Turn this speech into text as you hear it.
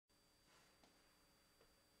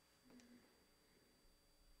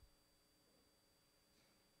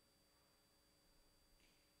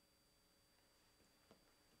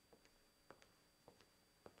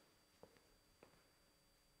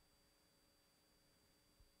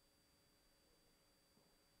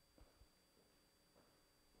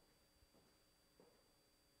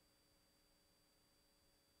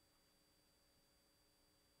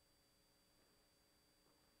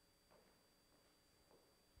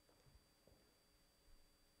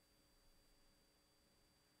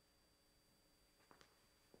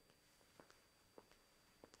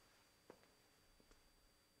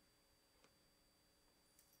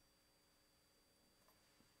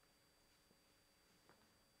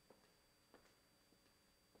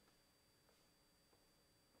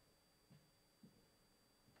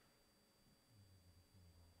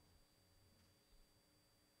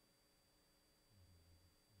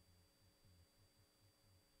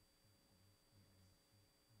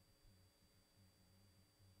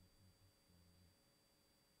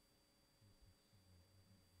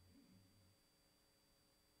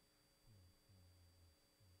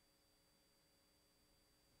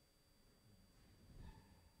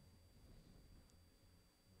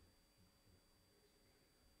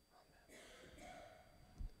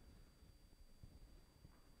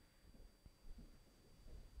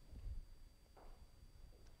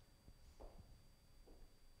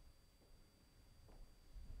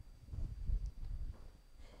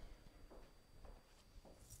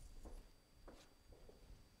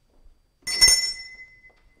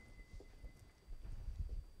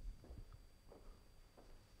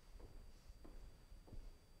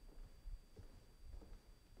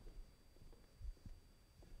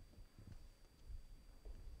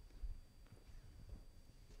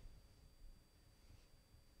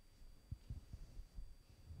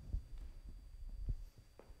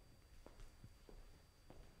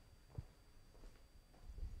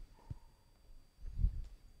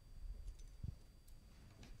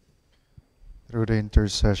Through the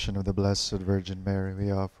intercession of the Blessed Virgin Mary, we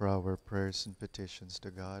offer our prayers and petitions to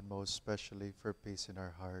God, most especially for peace in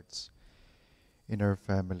our hearts, in our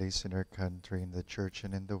families, in our country, in the Church,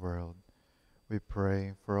 and in the world. We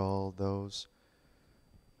pray for all those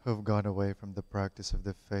who have gone away from the practice of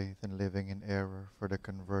the faith and living in error, for the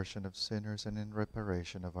conversion of sinners and in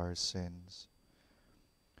reparation of our sins,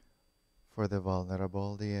 for the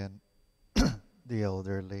vulnerable, the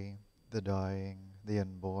elderly, the dying, the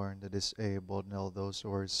unborn, the disabled, and all those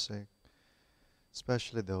who are sick,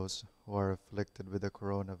 especially those who are afflicted with the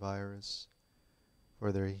coronavirus,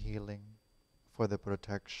 for their healing, for the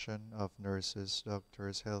protection of nurses,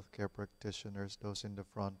 doctors, healthcare practitioners, those in the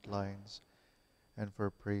front lines, and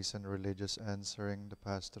for priests and religious answering the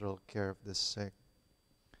pastoral care of the sick,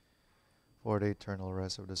 for the eternal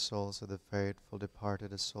rest of the souls of the faithful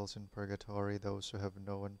departed, the souls in purgatory, those who have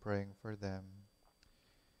no one praying for them.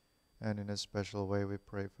 And in a special way we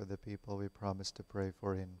pray for the people we promised to pray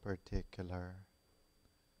for in particular.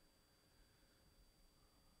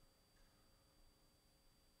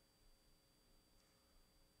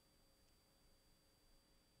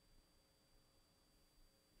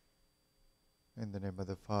 In the name of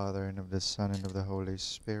the Father, and of the Son, and of the Holy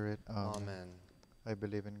Spirit. Amen. Amen. I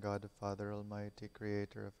believe in God the Father Almighty,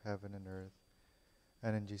 creator of heaven and earth,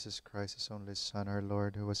 and in Jesus Christ, his only Son, our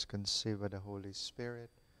Lord, who was conceived by the Holy Spirit,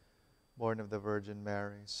 born of the Virgin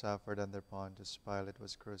Mary, suffered under Pontius Pilate,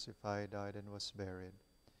 was crucified, died, and was buried.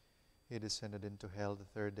 He descended into hell. The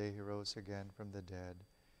third day he rose again from the dead.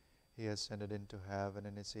 He ascended into heaven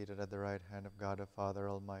and is seated at the right hand of God the Father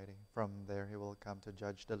Almighty. From there he will come to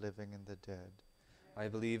judge the living and the dead. I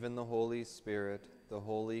believe in the Holy Spirit, the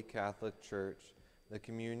Holy Catholic Church, the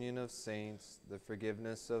communion of saints, the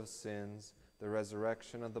forgiveness of sins, the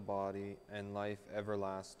resurrection of the body, and life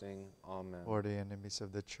everlasting. Amen. For the enemies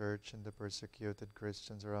of the Church and the persecuted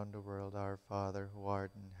Christians around the world, our Father, who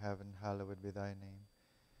art in heaven, hallowed be thy name.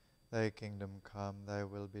 Thy kingdom come, thy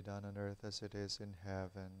will be done on earth as it is in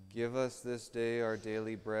heaven. Give us this day our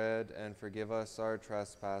daily bread, and forgive us our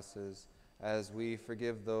trespasses, as we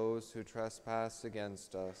forgive those who trespass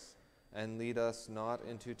against us. And lead us not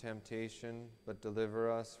into temptation, but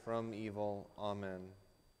deliver us from evil. Amen.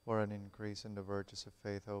 For an increase in the virtues of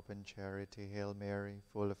faith, hope, and charity, Hail Mary,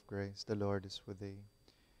 full of grace, the Lord is with thee.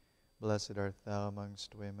 Blessed art thou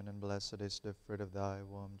amongst women, and blessed is the fruit of thy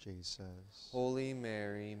womb, Jesus. Holy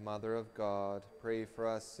Mary, Mother of God, pray for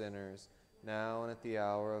us sinners, now and at the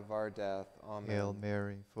hour of our death. Amen. Hail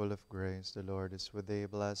Mary, full of grace, the Lord is with thee.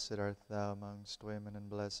 Blessed art thou amongst women, and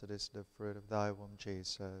blessed is the fruit of thy womb,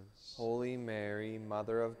 Jesus. Holy Mary,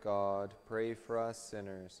 Mother of God, pray for us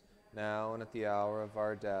sinners, now and at the hour of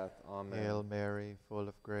our death. Amen. Hail Mary, full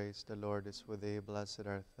of grace, the Lord is with thee. Blessed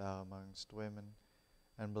art thou amongst women,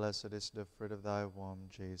 and blessed is the fruit of thy womb,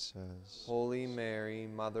 Jesus. Holy Mary,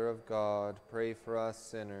 Mother of God, pray for us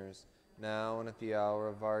sinners, now and at the hour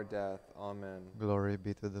of our death. Amen. Glory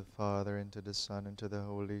be to the Father, and to the Son, and to the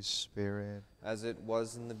Holy Spirit. As it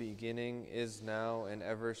was in the beginning, is now, and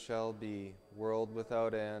ever shall be, world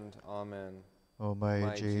without end. Amen. O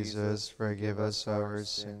my Jesus, forgive us our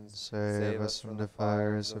sins, save us from the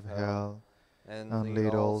fires of hell, and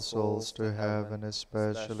lead all souls to heaven,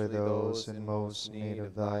 especially those in most need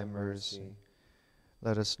of thy mercy.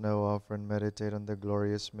 Let us now offer and meditate on the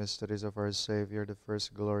glorious mysteries of our Savior. The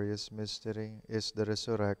first glorious mystery is the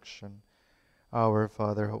resurrection. Our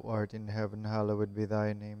Father, who art in heaven, hallowed be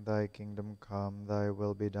thy name. Thy kingdom come, thy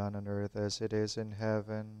will be done on earth as it is in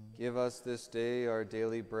heaven. Give us this day our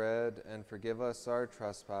daily bread, and forgive us our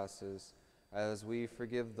trespasses, as we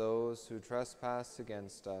forgive those who trespass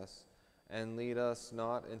against us. And lead us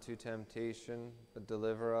not into temptation, but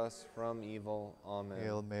deliver us from evil. Amen.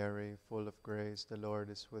 Hail Mary, full of grace, the Lord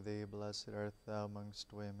is with thee. Blessed art thou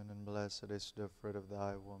amongst women, and blessed is the fruit of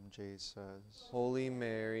thy womb, Jesus. Holy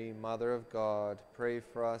Mary, Mother of God, pray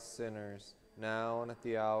for us sinners, now and at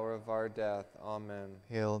the hour of our death. Amen.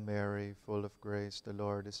 Hail Mary, full of grace, the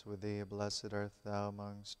Lord is with thee. Blessed art thou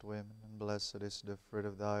amongst women, and blessed is the fruit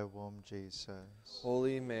of thy womb, Jesus.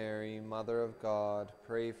 Holy Mary, Mother of God,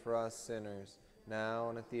 pray for us sinners, now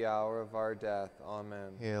and at the hour of our death.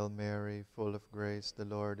 Amen. Hail Mary, full of grace, the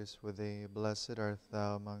Lord is with thee. Blessed art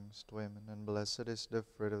thou amongst women, and blessed is the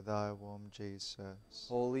fruit of thy womb, Jesus.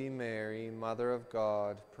 Holy Mary, Mother of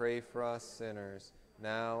God, pray for us sinners,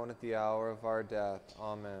 now and at the hour of our death.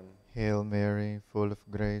 Amen. Hail Mary, full of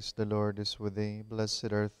grace, the Lord is with thee.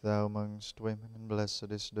 Blessed art thou amongst women, and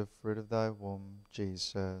blessed is the fruit of thy womb,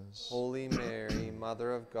 Jesus. Holy Mary,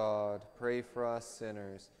 Mother of God, pray for us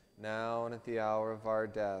sinners, now and at the hour of our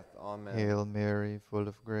death. Amen. Hail Mary, full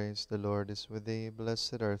of grace, the Lord is with thee.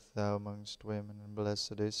 Blessed art thou amongst women, and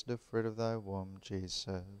blessed is the fruit of thy womb,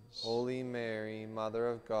 Jesus. Holy Mary, Mother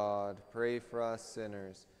of God, pray for us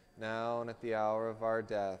sinners, now and at the hour of our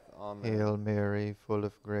death. Amen. Hail Mary, full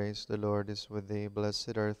of grace, the Lord is with thee.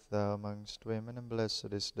 Blessed art thou amongst women, and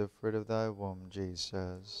blessed is the fruit of thy womb,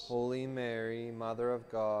 Jesus. Holy Mary, Mother of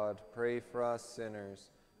God, pray for us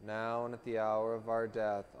sinners, now and at the hour of our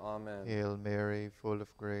death. Amen. Hail Mary, full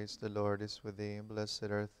of grace, the Lord is with thee. Blessed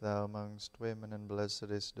art thou amongst women, and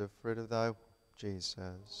blessed is the fruit of thy womb,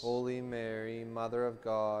 Jesus. Holy Mary, Mother of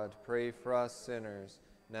God, pray for us sinners,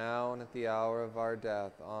 now and at the hour of our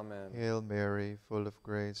death. Amen. Hail Mary, full of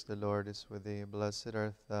grace, the Lord is with thee. Blessed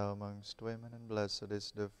art thou amongst women, and blessed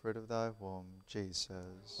is the fruit of thy womb,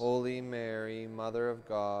 Jesus. Holy Mary, Mother of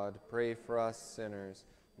God, pray for us sinners,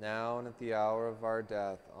 now and at the hour of our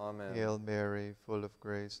death. Amen. Hail Mary, full of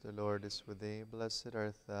grace, the Lord is with thee. Blessed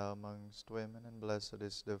art thou amongst women, and blessed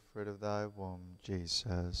is the fruit of thy womb,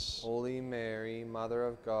 Jesus. Holy Mary, Mother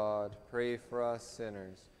of God, pray for us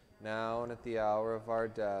sinners, now and at the hour of our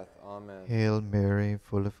death. Amen. Hail Mary,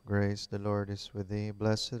 full of grace, the Lord is with thee.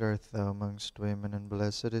 Blessed art thou amongst women, and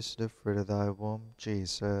blessed is the fruit of thy womb,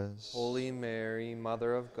 Jesus. Holy Mary,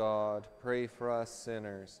 Mother of God, pray for us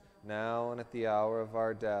sinners, now and at the hour of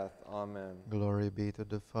our death. Amen. Glory be to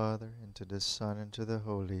the Father, and to the Son, and to the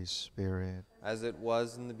Holy Spirit. As it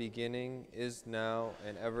was in the beginning, is now,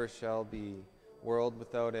 and ever shall be, world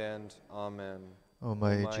without end. Amen. O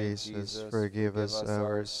my Jesus, forgive us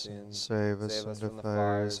our sins, save us from the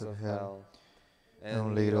fires of hell,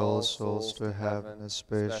 and lead all souls to heaven,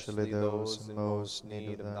 especially those in most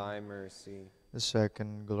need of thy mercy. The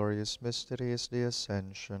second glorious mystery is the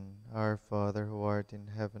Ascension. Our Father, who art in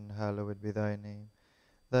heaven, hallowed be thy name.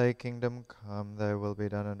 Thy kingdom come, thy will be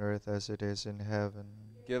done on earth as it is in heaven.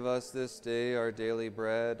 Give us this day our daily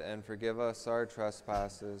bread, and forgive us our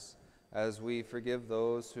trespasses, as we forgive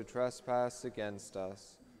those who trespass against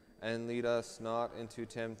us. And lead us not into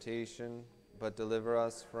temptation, but deliver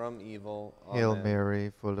us from evil. Amen. Hail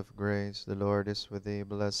Mary, full of grace, the Lord is with thee.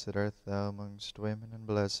 Blessed art thou amongst women, and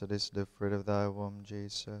blessed is the fruit of thy womb,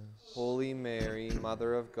 Jesus. Holy Mary,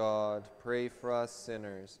 Mother of God, pray for us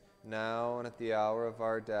sinners, now and at the hour of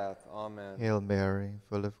our death. Amen. Hail Mary,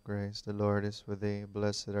 full of grace, the Lord is with thee.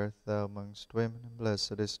 Blessed art thou amongst women, and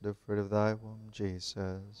blessed is the fruit of thy womb,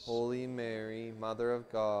 Jesus. Holy Mary, Mother of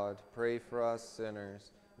God, pray for us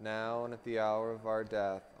sinners, now and at the hour of our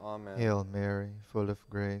death. Amen. Hail Mary, full of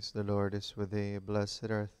grace, the Lord is with thee. Blessed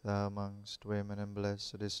art thou amongst women, and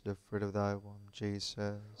blessed is the fruit of thy womb,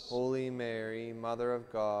 Jesus. Holy Mary, Mother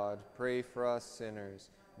of God, pray for us sinners,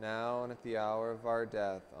 now and at the hour of our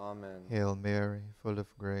death. Amen. Hail Mary, full of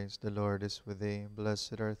grace, the Lord is with thee.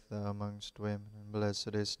 Blessed art thou amongst women, and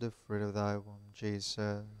blessed is the fruit of thy womb,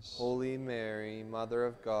 Jesus. Holy Mary, Mother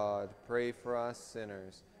of God, pray for us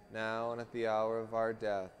sinners, now and at the hour of our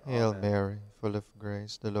death. Hail Amen. Mary, full of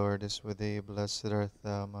grace, the Lord is with thee. Blessed art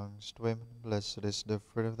thou amongst women, blessed is the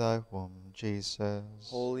fruit of thy womb, Jesus.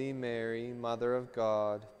 Holy Mary, Mother of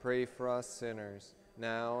God, pray for us sinners,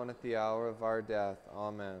 now and at the hour of our death.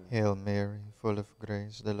 Amen. Hail Mary, full of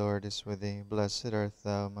grace, the Lord is with thee. Blessed art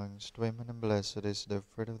thou amongst women, and blessed is the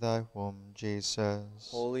fruit of thy womb, Jesus.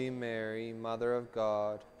 Holy Mary, Mother of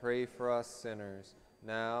God, pray for us sinners,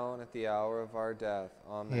 now and at the hour of our death.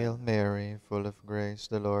 Amen. Hail Mary, full of grace,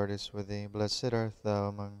 the Lord is with thee. Blessed art thou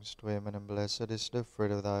amongst women, and blessed is the fruit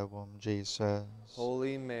of thy womb, Jesus.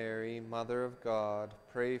 Holy Mary, Mother of God,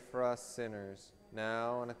 pray for us sinners,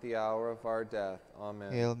 now and at the hour of our death.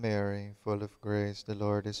 Amen. Hail Mary, full of grace, the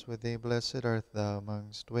Lord is with thee. Blessed art thou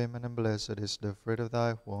amongst women, and blessed is the fruit of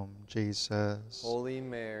thy womb, Jesus. Holy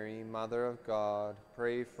Mary, Mother of God,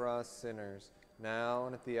 pray for us sinners, now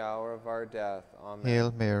and at the hour of our death. Amen.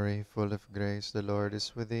 Hail Mary, full of grace, the Lord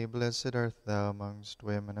is with thee. Blessed art thou amongst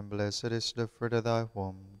women, and blessed is the fruit of thy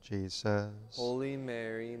womb, Jesus. Holy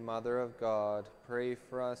Mary, Mother of God, pray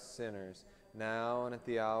for us sinners, now and at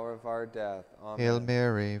the hour of our death. Amen. Hail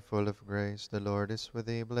Mary, full of grace, the Lord is with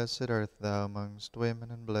thee. Blessed art thou amongst women,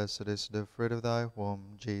 and blessed is the fruit of thy womb,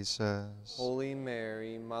 Jesus. Holy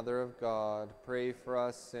Mary, Mother of God, pray for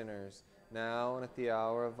us sinners, now and at the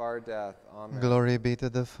hour of our death. Amen. Glory be to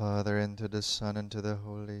the Father, and to the Son, and to the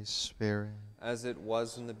Holy Spirit. As it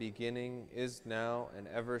was in the beginning, is now, and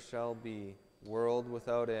ever shall be, world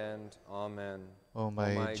without end. Amen. O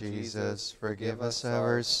my Jesus, forgive us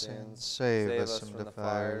our sins, save us from the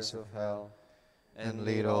fires of hell, and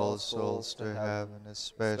lead all souls to heaven,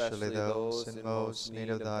 especially those in most need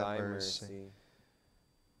of thy mercy.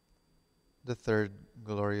 The third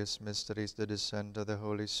glorious mystery is the descent of the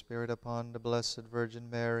Holy Spirit upon the Blessed Virgin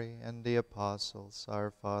Mary and the apostles. Our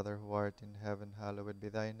Father, who art in heaven, hallowed be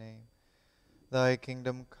thy name. Thy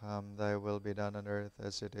kingdom come, thy will be done on earth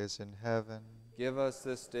as it is in heaven. Give us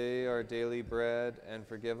this day our daily bread, and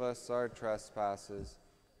forgive us our trespasses,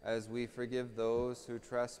 as we forgive those who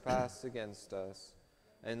trespass against us.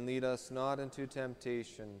 And lead us not into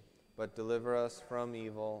temptation, but deliver us from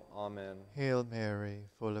evil. Amen. Hail Mary,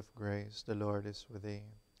 full of grace, the Lord is with thee.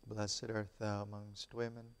 Blessed art thou amongst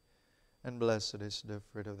women, and blessed is the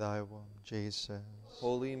fruit of thy womb, Jesus.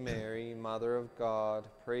 Holy Mary, Mother of God,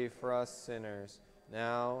 pray for us sinners,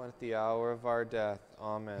 now and at the hour of our death.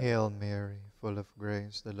 Amen. Hail Mary, full of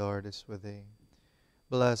grace, the Lord is with thee.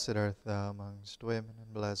 Blessed art thou amongst women,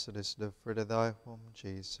 and blessed is the fruit of thy womb,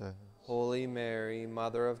 Jesus. Holy Mary,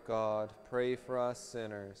 Mother of God, pray for us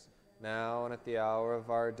sinners, now and at the hour of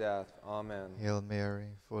our death. Amen. Hail Mary,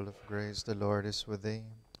 full of grace, the Lord is with thee.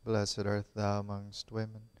 Blessed art thou amongst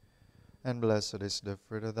women, and blessed is the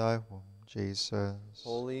fruit of thy womb, Jesus.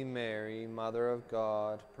 Holy Mary, Mother of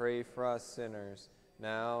God, pray for us sinners,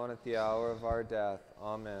 now and at the hour of our death.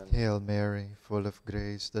 Amen. Hail Mary, full of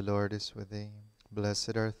grace, the Lord is with thee.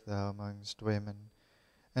 Blessed art thou amongst women,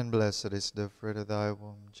 and blessed is the fruit of thy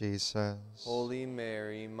womb, Jesus. Holy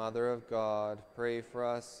Mary, Mother of God, pray for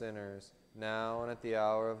us sinners, now and at the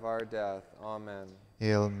hour of our death. Amen.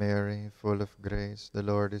 Hail Mary, full of grace, the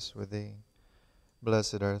Lord is with thee.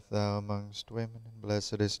 Blessed art thou amongst women, and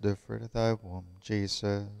blessed is the fruit of thy womb,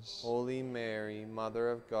 Jesus. Holy Mary, Mother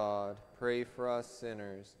of God, pray for us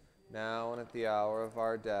sinners, now and at the hour of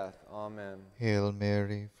our death. Amen. Hail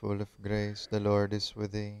Mary, full of grace, the Lord is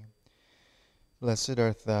with thee. Blessed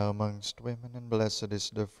art thou amongst women, and blessed is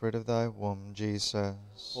the fruit of thy womb, Jesus.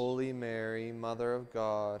 Holy Mary, Mother of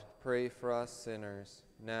God, pray for us sinners,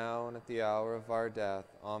 now and at the hour of our death.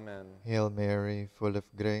 Amen. Hail Mary, full of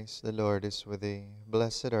grace, the Lord is with thee.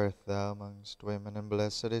 Blessed art thou amongst women, and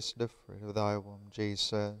blessed is the fruit of thy womb,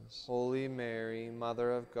 Jesus. Holy Mary,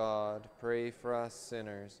 Mother of God, pray for us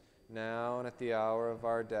sinners, now and at the hour of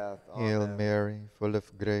our death. Amen. Hail Mary, full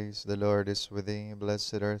of grace, the Lord is with thee.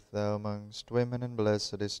 Blessed art thou amongst women, and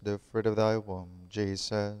blessed is the fruit of thy womb,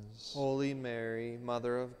 Jesus. Holy Mary,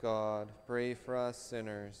 Mother of God, pray for us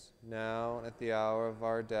sinners, now and at the hour of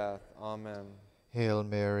our death. Amen. Hail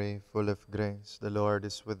Mary, full of grace, the Lord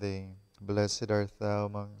is with thee. Blessed art thou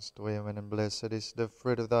amongst women, and blessed is the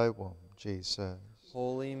fruit of thy womb, Jesus.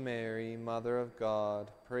 Holy Mary, Mother of God,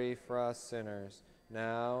 pray for us sinners,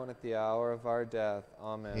 now and at the hour of our death.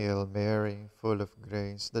 Amen. Hail Mary, full of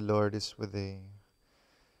grace, the Lord is with thee.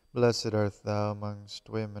 Blessed art thou amongst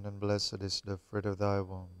women, and blessed is the fruit of thy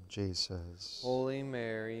womb, Jesus. Holy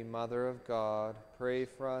Mary, Mother of God, pray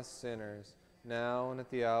for us sinners, now and at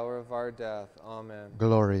the hour of our death. Amen.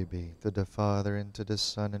 Glory be to the Father, and to the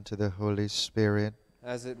Son, and to the Holy Spirit.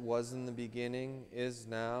 As it was in the beginning, is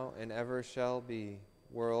now, and ever shall be,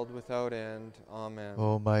 world without end. Amen.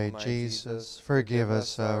 O my Jesus, forgive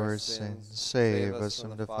us our sins, save us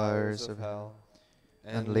from the fires of hell,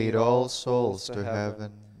 and lead all souls to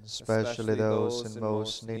heaven, especially those in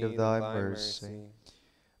most need of thy mercy.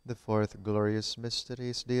 The fourth glorious mystery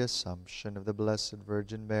is the Assumption of the Blessed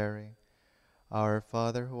Virgin Mary. Our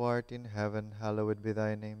Father, who art in heaven, hallowed be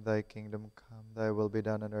thy name. Thy kingdom come, thy will be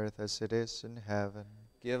done on earth as it is in heaven.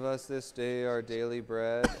 Give us this day our daily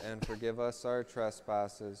bread, and forgive us our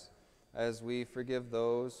trespasses, as we forgive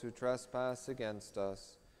those who trespass against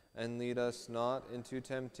us. And lead us not into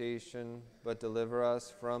temptation, but deliver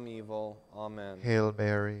us from evil. Amen. Hail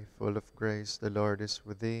Mary, full of grace, the Lord is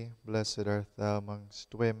with thee. Blessed art thou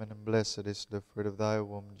amongst women, and blessed is the fruit of thy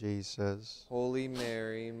womb, Jesus. Holy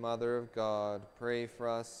Mary, Mother of God, pray for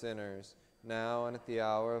us sinners, now and at the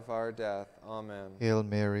hour of our death. Amen. Hail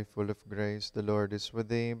Mary, full of grace, the Lord is with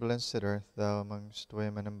thee. Blessed art thou amongst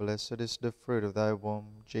women, and blessed is the fruit of thy womb,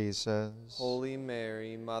 Jesus. Holy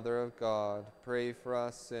Mary, Mother of God, pray for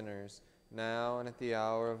us sinners, now and at the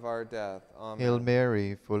hour of our death. Amen. Hail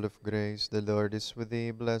Mary, full of grace, the Lord is with thee.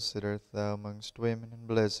 Blessed art thou amongst women, and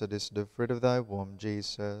blessed is the fruit of thy womb,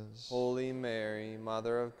 Jesus. Holy Mary,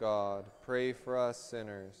 Mother of God, pray for us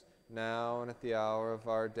sinners, now and at the hour of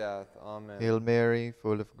our death. Amen. Hail Mary,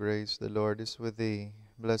 full of grace, the Lord is with thee.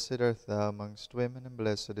 Blessed art thou amongst women, and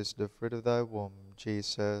blessed is the fruit of thy womb,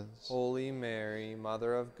 Jesus. Holy Mary,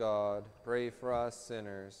 Mother of God, pray for us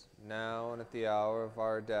sinners, now and at the hour of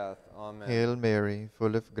our death. Amen. Hail Mary,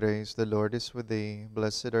 full of grace, the Lord is with thee.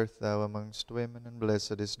 Blessed art thou amongst women, and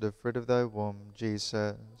blessed is the fruit of thy womb,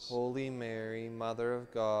 Jesus. Holy Mary, Mother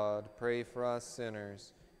of God, pray for us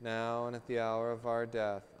sinners, now and at the hour of our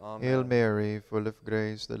death. Amen. Hail Mary, full of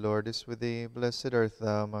grace, the Lord is with thee. Blessed art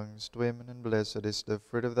thou amongst women, and blessed is the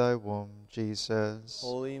fruit of thy womb, Jesus.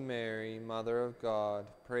 Holy Mary, Mother of God,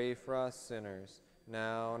 pray for us sinners,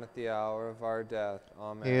 now and at the hour of our death.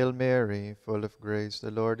 Amen. Hail Mary, full of grace,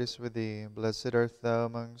 the Lord is with thee. Blessed art thou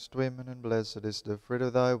amongst women, and blessed is the fruit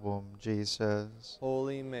of thy womb, Jesus.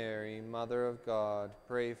 Holy Mary, Mother of God,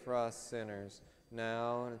 pray for us sinners,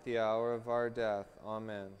 now and at the hour of our death.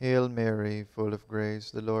 Amen. Hail Mary, full of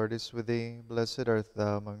grace, the Lord is with thee. Blessed art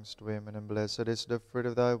thou amongst women, and blessed is the fruit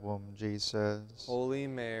of thy womb, Jesus. Holy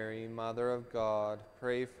Mary, Mother of God,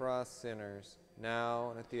 pray for us sinners, now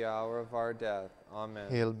and at the hour of our death.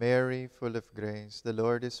 Amen. Hail Mary, full of grace, the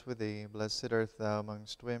Lord is with thee. Blessed art thou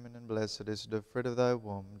amongst women, and blessed is the fruit of thy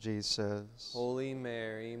womb, Jesus. Holy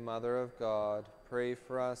Mary, Mother of God, pray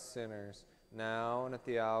for us sinners, now and at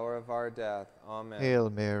the hour of our death. Amen. Hail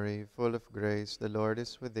Mary, full of grace, the Lord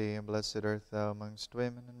is with thee. Blessed art thou amongst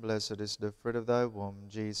women, and blessed is the fruit of thy womb,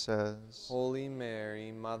 Jesus. Holy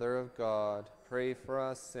Mary, Mother of God, pray for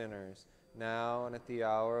us sinners, now and at the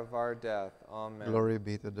hour of our death. Amen. Glory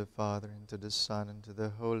be to the Father, and to the Son, and to the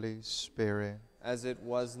Holy Spirit. As it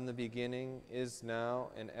was in the beginning, is now,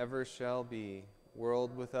 and ever shall be,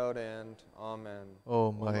 world without end. Amen.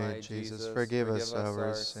 O my Jesus, forgive us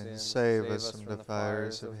our sins, save us from the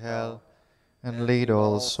fires of hell, and lead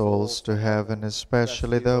all souls to heaven,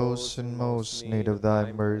 especially those in most need of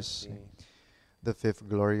thy mercy. The fifth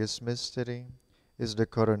glorious mystery is the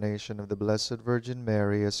coronation of the Blessed Virgin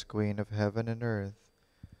Mary as Queen of heaven and earth.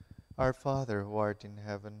 Our Father, who art in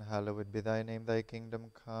heaven, hallowed be thy name. Thy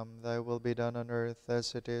kingdom come, thy will be done on earth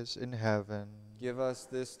as it is in heaven. Give us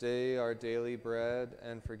this day our daily bread,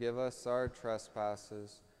 and forgive us our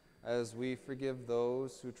trespasses, as we forgive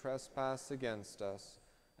those who trespass against us.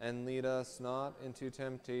 And lead us not into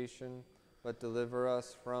temptation, but deliver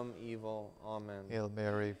us from evil. Amen. Hail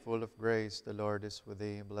Mary, full of grace, the Lord is with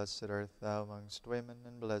thee. Blessed art thou amongst women,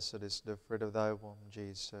 and blessed is the fruit of thy womb,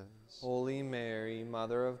 Jesus. Holy Mary,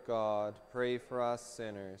 Mother of God, pray for us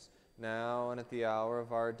sinners, now and at the hour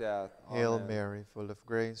of our death. Amen. Hail Mary, full of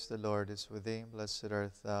grace, the Lord is with thee. Blessed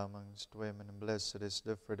art thou amongst women, and blessed is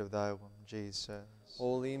the fruit of thy womb, Jesus.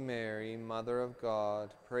 Holy Mary, Mother of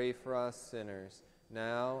God, pray for us sinners,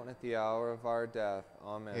 now and at the hour of our death.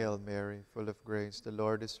 Amen. Hail Mary, full of grace, the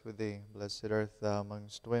Lord is with thee. Blessed art thou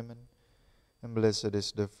amongst women, and blessed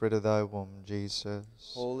is the fruit of thy womb, Jesus.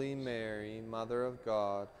 Holy Mary, Mother of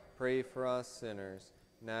God, pray for us sinners,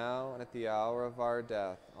 now and at the hour of our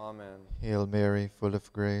death. Amen. Hail Mary, full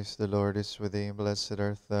of grace, the Lord is with thee. Blessed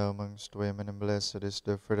art thou amongst women, and blessed is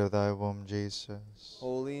the fruit of thy womb, Jesus.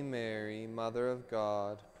 Holy Mary, Mother of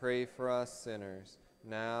God, pray for us sinners,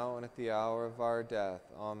 now and at the hour of our death.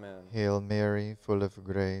 Amen. Hail Mary, full of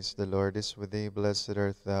grace, the Lord is with thee. Blessed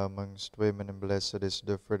art thou amongst women, and blessed is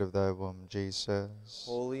the fruit of thy womb, Jesus.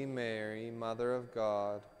 Holy Mary, Mother of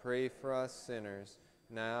God, pray for us sinners,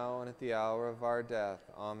 now and at the hour of our death.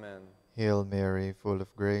 Amen. Hail Mary, full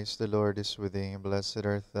of grace, the Lord is with thee. Blessed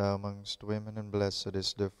art thou amongst women, and blessed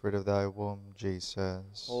is the fruit of thy womb,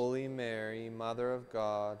 Jesus. Holy Mary, Mother of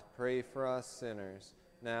God, pray for us sinners,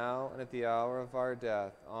 now and at the hour of our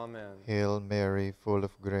death. Amen. Hail Mary, full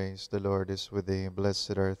of grace, the Lord is with thee.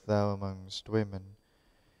 Blessed art thou amongst women,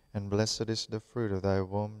 and blessed is the fruit of thy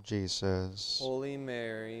womb, Jesus. Holy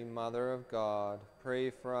Mary, Mother of God,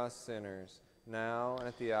 pray for us sinners, now and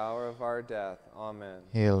at the hour of our death. Amen.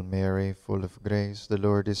 Hail Mary, full of grace, the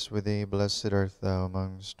Lord is with thee. Blessed art thou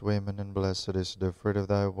amongst women, and blessed is the fruit of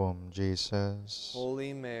thy womb, Jesus.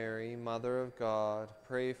 Holy Mary, Mother of God,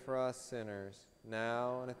 pray for us sinners,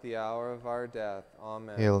 now and at the hour of our death.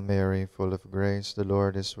 Amen. Hail Mary, full of grace, the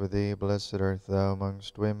Lord is with thee. Blessed art thou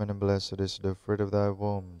amongst women, and blessed is the fruit of thy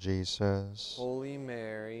womb, Jesus. Holy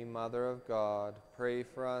Mary, Mother of God, pray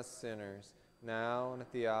for us sinners, now and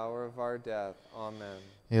at the hour of our death. Amen.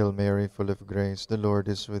 Hail Mary, full of grace, the Lord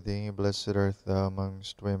is with thee. Blessed art thou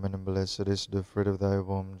amongst women, and blessed is the fruit of thy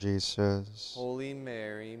womb, Jesus. Holy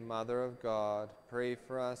Mary, Mother of God, pray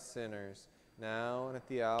for us sinners, now and at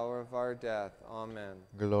the hour of our death. Amen.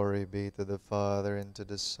 Glory be to the Father, and to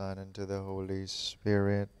the Son, and to the Holy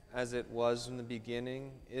Spirit. As it was in the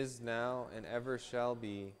beginning, is now, and ever shall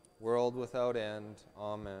be, world without end.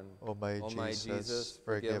 Amen. O my Jesus,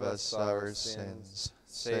 forgive us our sins,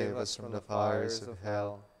 save us from the fires of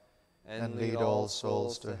hell, and lead all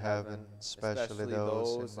souls to heaven, especially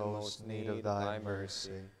those in most need of thy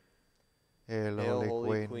mercy. Hail,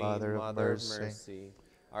 Holy Queen, Mother of mercy,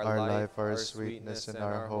 our life, our sweetness, and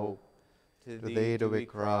our hope. To thee do we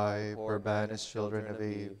cry, poor banished children of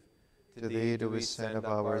Eve. To thee do we send up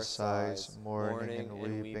our sighs, mourning and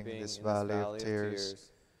weeping this valley of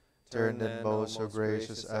tears. Turn then, most O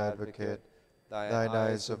gracious Advocate, thine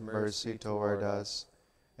eyes of mercy toward us,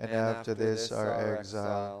 and after this our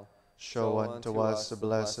exile, show unto us the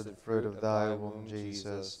blessed fruit of thy womb,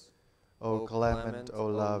 Jesus. O clement, O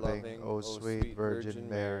loving, O sweet Virgin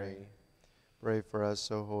Mary, pray for us,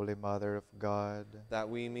 O Holy Mother of God, that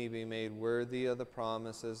we may be made worthy of the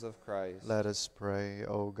promises of Christ. let us pray.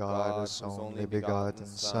 O God, whose only begotten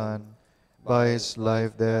Son, by by his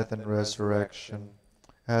life, death, and resurrection,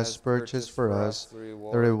 has purchased for us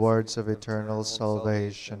the rewards of eternal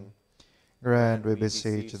salvation, grant, we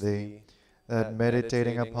beseech thee, that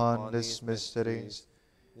meditating upon these mysteries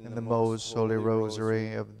in the most holy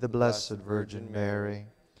rosary of the Blessed Virgin Mary,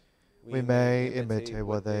 we may imitate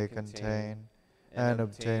what they contain and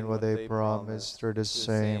obtain what they promise through the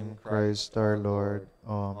same Christ our Lord.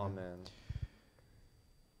 Amen.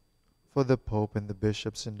 For the Pope and the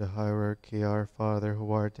bishops in the hierarchy, our Father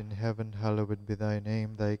who art in heaven, hallowed be thy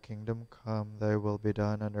name. Thy kingdom come, thy will be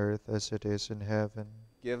done on earth as it is in heaven.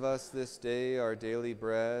 Give us this day our daily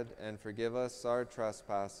bread, and forgive us our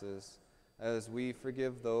trespasses, as we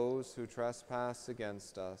forgive those who trespass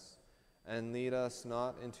against us. And lead us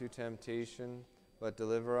not into temptation, but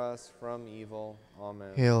deliver us from evil.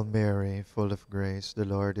 Amen. Hail Mary, full of grace, the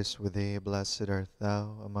Lord is with thee. Blessed art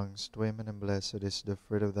thou amongst women, and blessed is the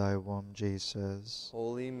fruit of thy womb, Jesus.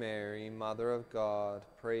 Holy Mary, Mother of God,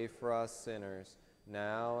 pray for us sinners,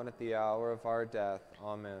 now and at the hour of our death.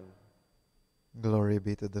 Amen. Glory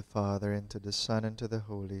be to the Father, and to the Son, and to the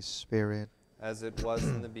Holy Spirit. As it was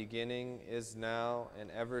in the beginning, is now,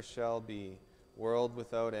 and ever shall be, world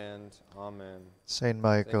without end. Amen. Saint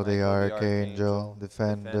Michael the Archangel,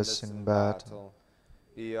 defend us in battle.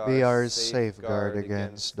 Be Be our safeguard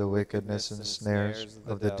against the wickedness and snares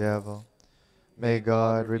of the devil. May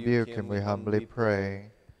God rebuke him, we humbly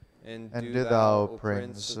pray. And do thou,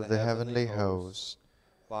 Prince of the heavenly host,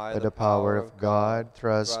 by the power of God,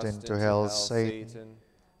 thrust into hell Satan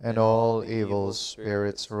and all evil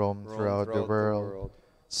spirits roam throughout the world,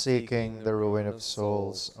 seeking the ruin of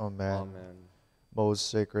souls. Amen. Most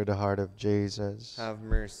Sacred Heart of Jesus, have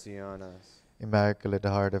mercy on us. Immaculate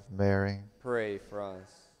Heart of Mary, Pray for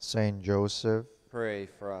us. Saint Joseph, Pray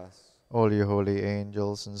for us. all you holy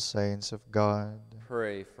angels and saints of God,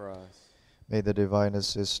 Pray for us. may the divine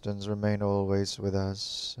assistance remain always with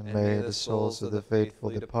us, and may the souls of the faithful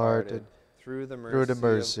departed, through the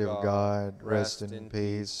mercy of God, rest in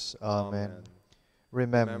peace. Amen.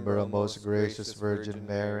 Remember, O most gracious Virgin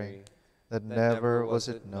Mary, that never was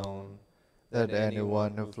it known that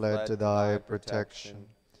anyone who fled to thy protection,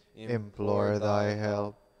 implored thy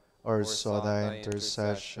help, or sought thy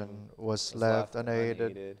intercession was left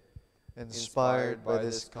unaided. Inspired by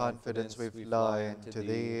this confidence we fly unto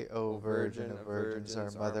thee, O Virgin of Virgins,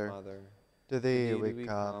 our Mother. To thee we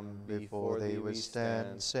come, before thee we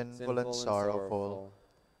stand, sinful and sorrowful.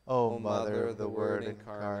 O Mother of the Word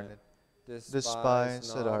incarnate,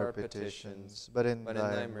 despise not our petitions, but in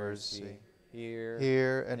thy mercy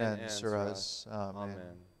hear and answer us.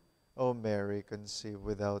 Amen. O Mary, conceived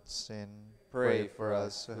without sin, pray for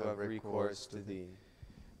us who have recourse to thee.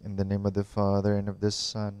 In the name of the Father, and of the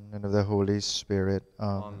Son, and of the Holy Spirit.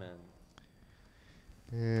 Amen.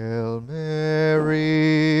 Hail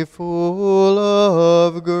Mary, full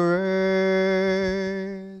of grace,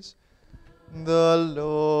 the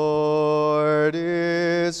Lord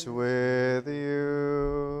is with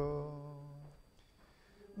you.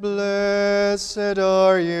 Blessed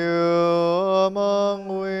are you among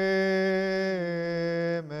women,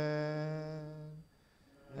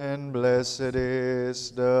 and blessed is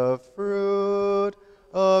the fruit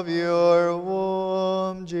of your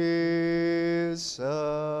womb, Jesus.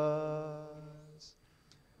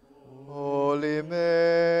 Holy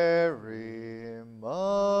Mary,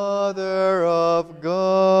 Mother of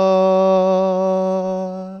God,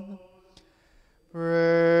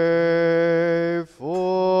 pray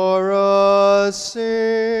for us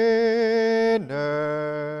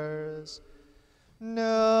sinners,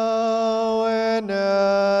 now and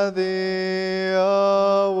at the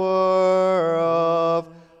hour of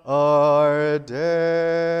our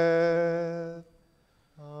death.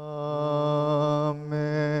 Amen.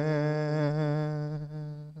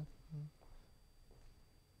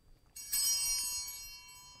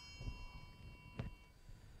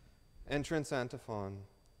 Entrance Antiphon.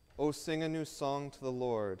 O sing a new song to the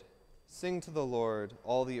Lord. Sing to the Lord,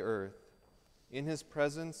 all the earth. In his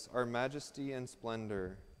presence are majesty and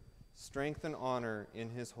splendor, strength and honor in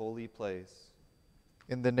his holy place.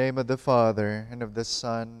 In the name of the Father, and of the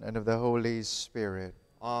Son, and of the Holy Spirit.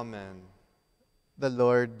 Amen. The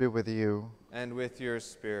Lord be with you. and with your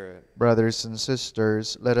spirit. Brothers and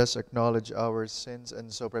sisters, let us acknowledge our sins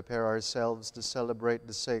and so prepare ourselves to celebrate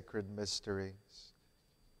the sacred mysteries.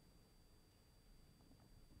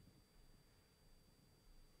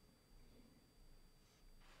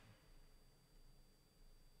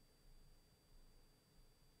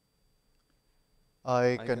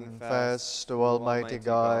 I confess to Almighty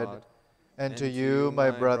God and to you,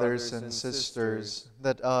 my brothers and sisters,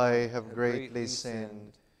 that I have greatly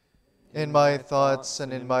sinned in my thoughts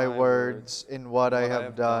and in my words, in what I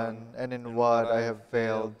have done and in what I have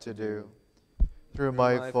failed to do. Through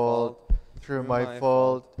my fault, through my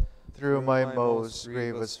fault, through my most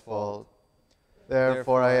grievous fault.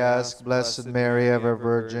 Therefore I ask Blessed Mary, ever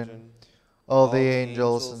Virgin, all the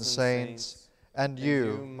angels and saints, and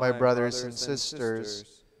you, my brothers and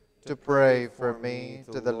sisters, to pray for me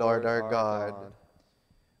to the Lord our God.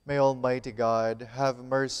 May Almighty God have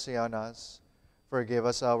mercy on us, forgive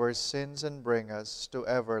us our sins, and bring us to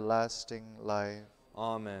everlasting life.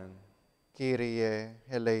 Amen. Kyrie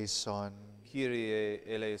eleison. Kyrie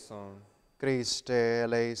eleison. Christe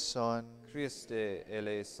eleison. Christe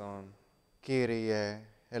eleison. Kyrie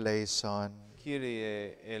eleison.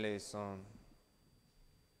 Kyrie eleison.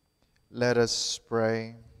 Let us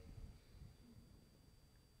pray.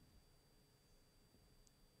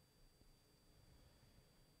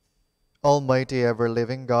 Almighty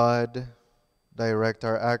ever-living God, direct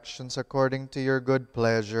our actions according to your good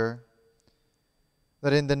pleasure,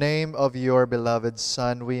 that in the name of your beloved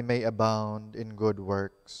Son we may abound in good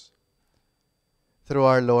works. Through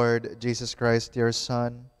our Lord Jesus Christ, your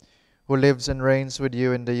Son, who lives and reigns with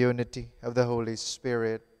you in the unity of the Holy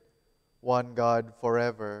Spirit, one God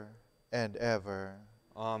forever and ever.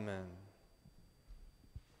 Amen.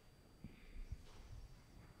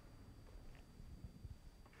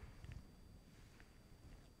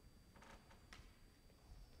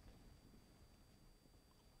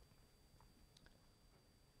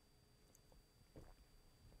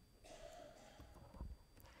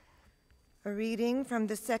 A reading from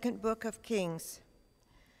the second book of Kings.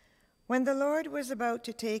 When the Lord was about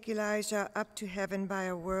to take Elijah up to heaven by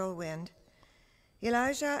a whirlwind,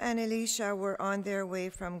 Elijah and Elisha were on their way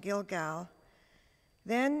from Gilgal.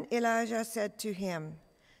 Then Elijah said to him,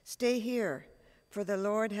 "Stay here, for the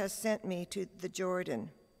Lord has sent me to the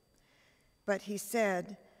Jordan." But he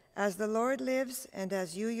said, "As the Lord lives, and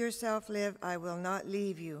as you yourself live, I will not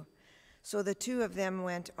leave you." So the two of them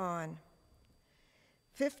went on.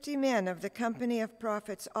 50 men of the company of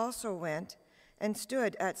prophets also went and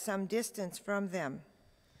stood at some distance from them.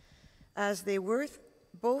 As they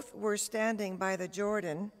both were standing by the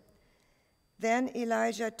Jordan, then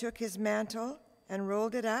Elijah took his mantle and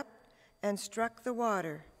rolled it up and struck the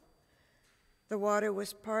water. The water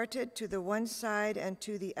was parted to the one side and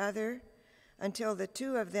to the other until the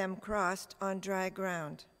two of them crossed on dry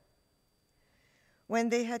ground. When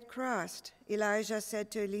they had crossed, Elijah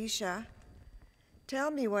said to Elisha,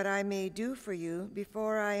 "Tell me what I may do for you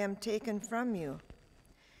before I am taken from you."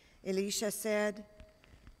 Elisha said,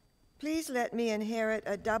 "Please let me inherit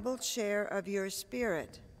a double share of your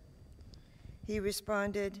spirit." He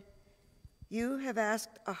responded, "You have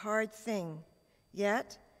asked a hard thing,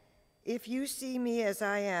 yet if you see me as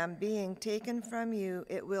I am being taken from you,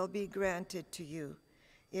 it will be granted to you.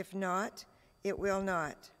 If not, it will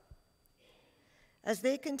not." As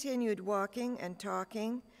they continued walking and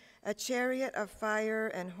talking, a chariot of fire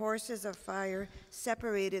and horses of fire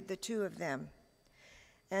separated the two of them,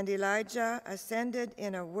 and Elijah ascended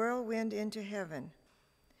in a whirlwind into heaven.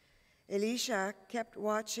 Elisha kept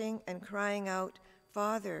watching and crying out,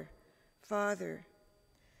 "Father, Father,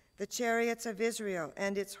 the chariots of Israel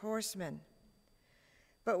and its horsemen."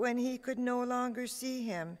 But when he could no longer see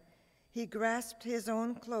him, he grasped his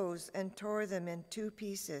own clothes and tore them in two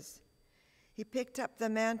pieces. He picked up the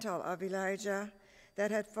mantle of Elijah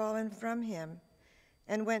that had fallen from him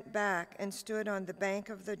and went back and stood on the bank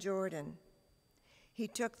of the Jordan. He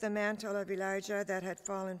took the mantle of Elijah that had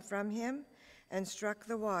fallen from him and struck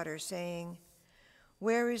the water, saying,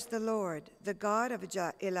 "Where is the Lord, the God of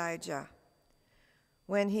Elijah?"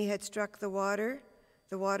 When he had struck the water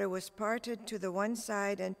was parted to the one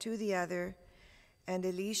side and to the other, and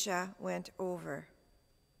Elisha went over.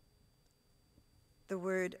 The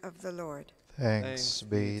word of the Lord. Thanks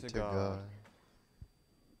be to God.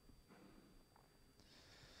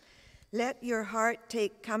 Let your heart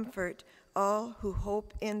take comfort, all who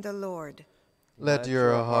hope in the Lord. Let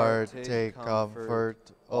your heart take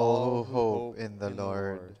comfort, all who hope in the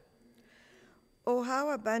Lord. Oh, how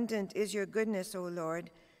abundant is your goodness, O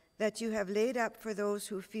Lord, that you have laid up for those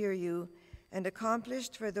who fear you and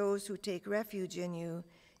accomplished for those who take refuge in you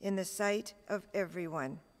in the sight of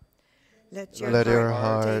everyone. Let your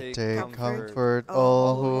heart take comfort,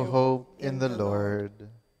 all who hope in the Lord.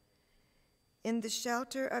 In the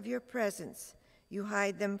shelter of your presence, you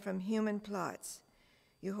hide them from human plots.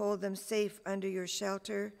 You hold them safe under your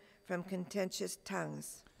shelter from contentious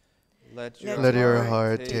tongues. Let your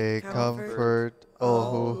heart take comfort,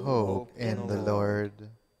 all who hope in the Lord.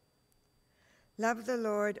 Love the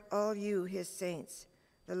Lord, all you, his saints.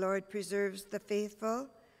 The Lord preserves the faithful,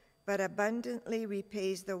 but abundantly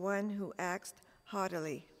repays the one who acts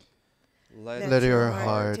haughtily. Let your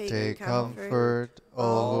heart take comfort,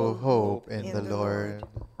 all who hope in the Lord.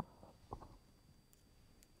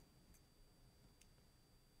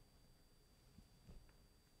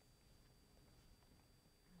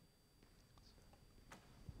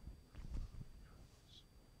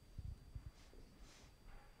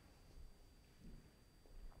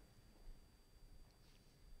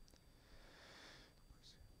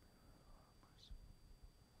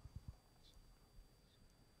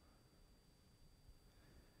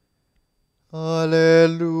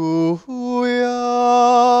 Alleluia,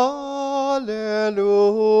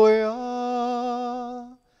 alleluia,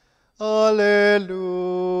 alleluia,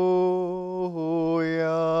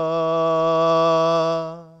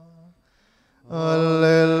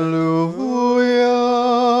 alleluia,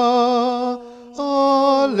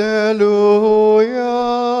 alleluia,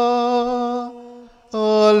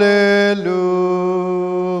 alleluia.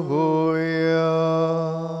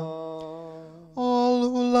 All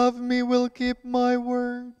who love me will keep my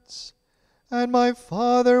words, and my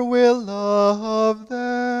Father will love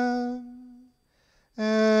them,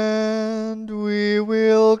 and we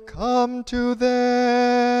will come to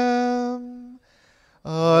them.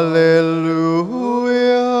 Alleluia,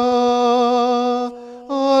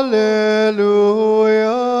 alleluia,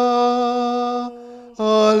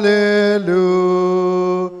 alleluia.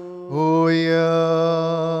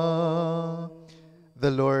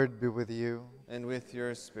 The Lord be with you. And with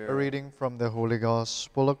your A spirit. reading from the Holy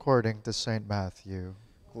Gospel according to St. Matthew.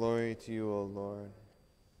 Glory to you, O Lord.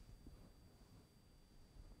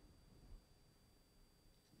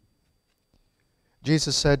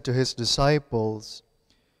 Jesus said to his disciples,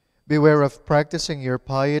 "Beware of practicing your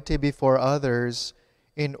piety before others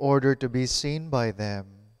in order to be seen by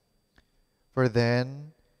them, for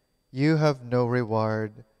then you have no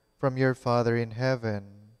reward from your Father in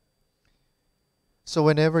heaven. So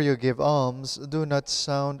whenever you give alms, do not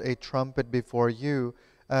sound a trumpet before you,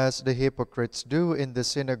 as the hypocrites do in the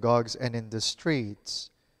synagogues and in the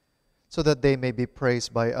streets, so that they may be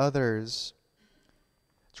praised by others.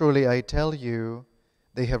 Truly I tell you,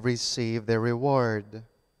 they have received their reward.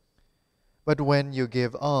 But when you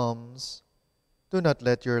give alms, do not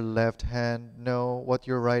let your left hand know what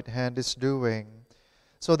your right hand is doing,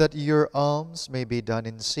 so that your alms may be done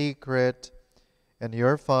in secret, and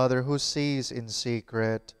your Father who sees in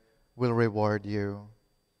secret will reward you.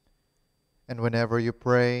 And whenever you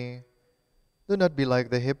pray, do not be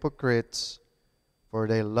like the hypocrites, for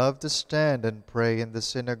they love to stand and pray in the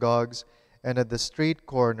synagogues and at the street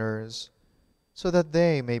corners, so that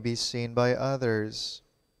they may be seen by others.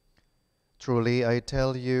 Truly I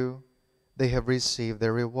tell you, they have received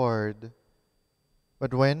their reward.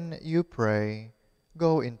 But when you pray,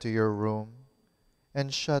 go into your room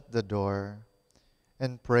and shut the door,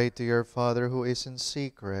 and pray to your Father who is in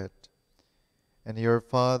secret, and your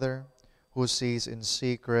Father who sees in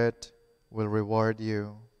secret will reward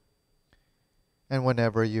you. And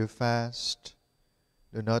whenever you fast,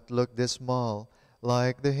 do not look dismal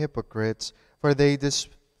like the hypocrites, for they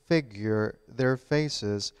disfigure their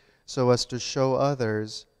faces so as to show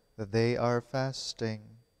others that they are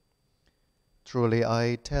fasting. Truly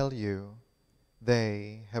I tell you,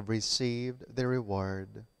 they have received their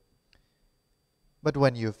reward. But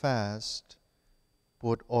when you fast,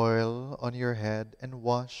 put oil on your head and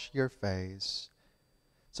wash your face,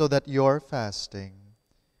 so that your fasting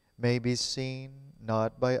may be seen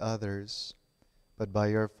not by others, but by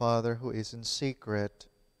your Father who is in secret.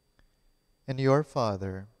 And your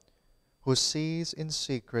Father who sees in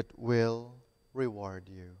secret will reward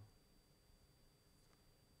you."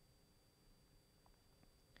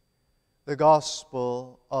 The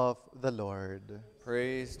Gospel of the Lord.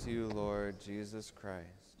 Praise to you, Lord Jesus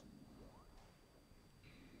Christ.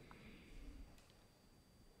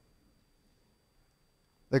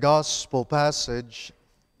 The Gospel passage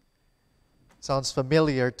sounds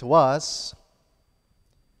familiar to us,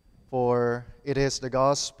 for it is the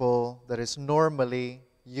Gospel that is normally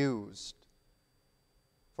used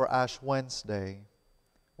for Ash Wednesday,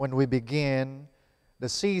 when we begin the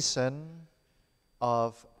season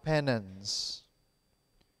of penance.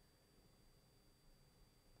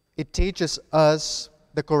 It teaches us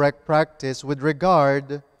the correct practice with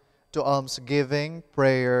regard to almsgiving,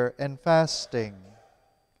 prayer, and fasting.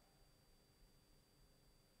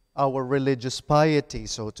 Our religious piety,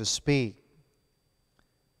 so to speak.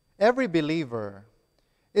 Every believer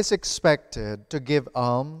is expected to give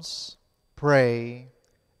alms, pray,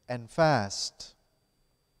 and fast.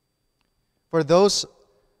 For those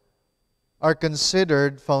are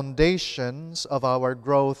considered foundations of our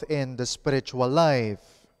growth in the spiritual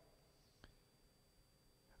life.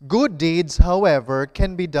 Good deeds, however,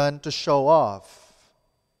 can be done to show off.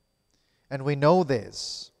 And we know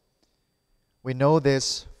this. We know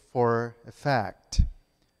this for a fact.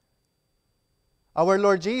 Our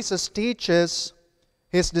Lord Jesus teaches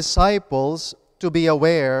His disciples to be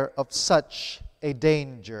aware of such a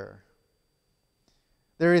danger.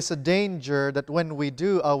 There is a danger that when we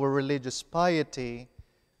do our religious piety,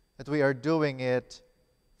 that we are doing it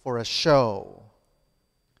for a show.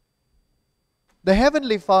 The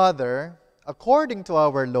Heavenly Father, according to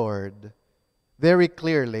our Lord, very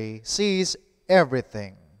clearly sees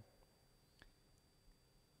everything.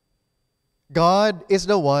 God is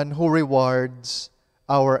the one who rewards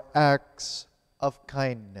our acts of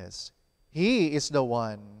kindness. He is the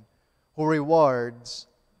one who rewards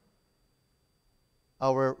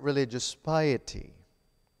our religious piety.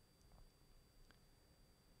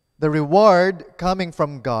 The reward coming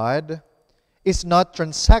from God is not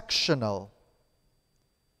transactional,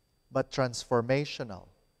 but transformational.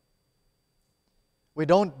 We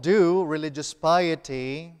don't do religious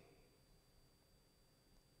piety,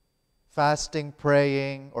 fasting,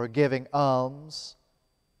 praying, or giving alms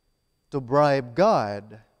to bribe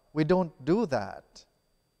God. We don't do that.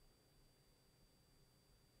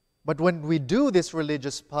 But when we do this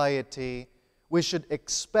religious piety, we should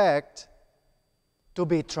expect to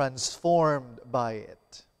be transformed by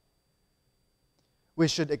it. We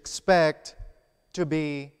should expect to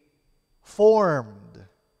be formed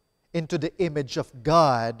into the image of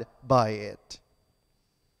God by it.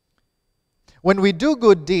 When we do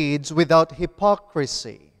good deeds without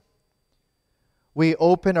hypocrisy, we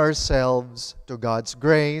open ourselves to God's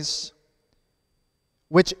grace,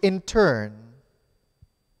 which in turn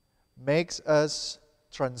makes us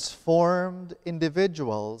transformed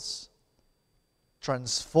individuals,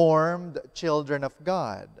 transformed children of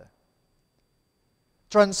God.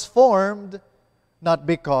 Transformed not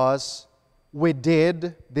because we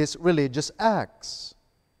did these religious acts,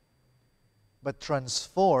 but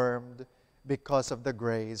transformed because of the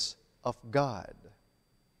grace of God.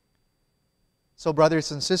 So,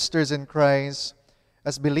 brothers and sisters in Christ,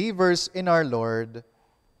 as believers in our Lord,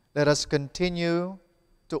 let us continue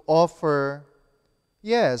to offer,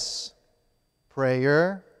 yes,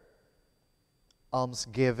 prayer,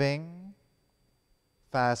 almsgiving,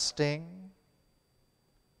 fasting,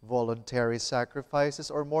 voluntary sacrifices,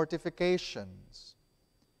 or mortifications.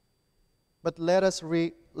 But let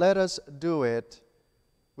us do it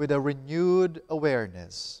with a renewed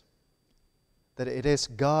awareness that it is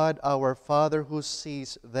God our Father who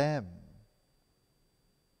sees them,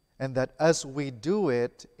 and that as we do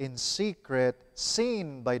it in secret,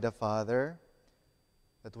 seen by the Father,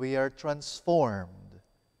 that we are transformed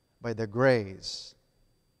by the grace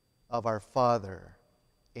of our Father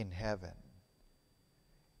in heaven.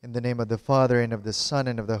 In the name of the Father, and of the Son,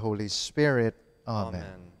 and of the Holy Spirit. Amen.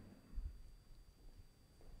 Amen.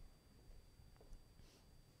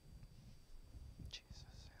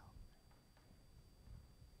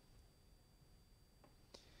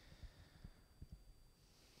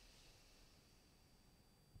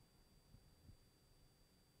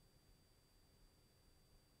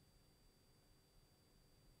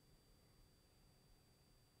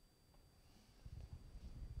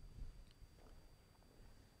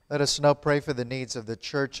 Let us now pray for the needs of the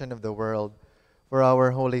Church and of the world, for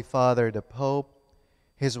our Holy Father, the Pope,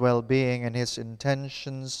 his well-being and his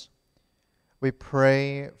intentions. We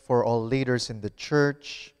pray for all leaders in the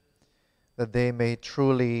Church, that they may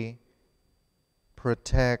truly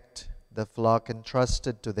protect the flock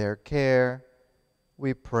entrusted to their care.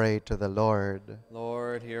 We pray to the Lord.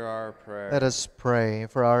 Lord, hear our prayer. Let us pray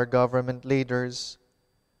for our government leaders,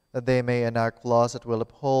 that they may enact laws that will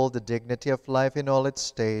uphold the dignity of life in all its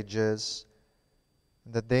stages,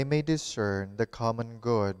 and that they may discern the common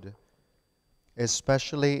good,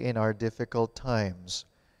 especially in our difficult times.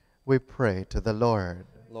 We pray to the Lord.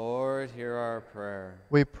 Lord, hear our prayer.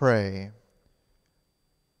 We pray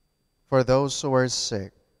for those who are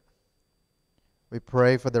sick. We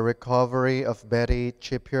pray for the recovery of Betty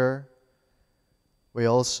Chipper. We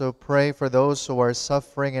also pray for those who are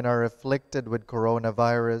suffering and are afflicted with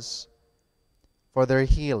coronavirus, for their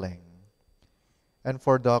healing. and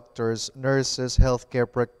for doctors, nurses,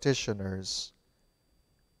 healthcare practitioners,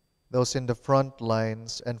 those in the front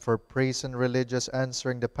lines, and for priests and religious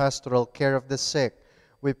answering the pastoral care of the sick,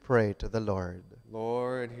 we pray to the Lord.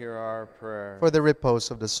 Lord, hear our prayer. For the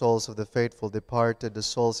repose of the souls of the faithful departed, the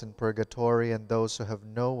souls in purgatory, and those who have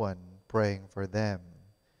no one praying for them.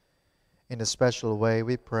 In a special way,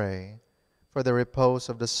 we pray for the repose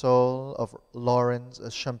of the soul of Lawrence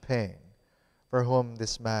Champagne, for whom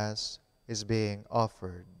this Mass is being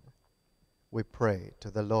offered. We pray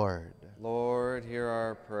to the Lord. Lord, hear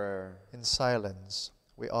our prayer. In silence,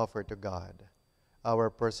 we offer to God our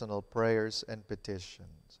personal prayers and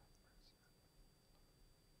petitions.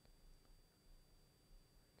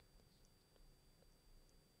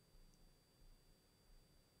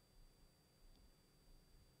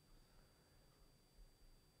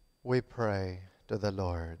 We pray to the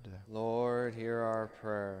Lord. Lord, hear our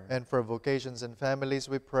prayer. And for vocations and families,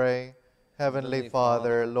 we pray, Heavenly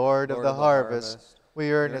Father, Lord of the harvest,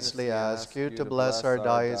 we earnestly ask you to bless our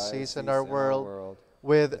diocese and our world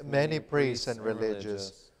with many priests and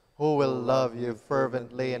religious who will love you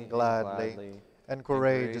fervently and gladly and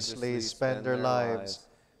courageously spend their lives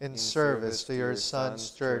in service to your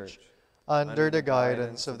Son's Church under the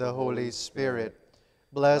guidance of the Holy Spirit.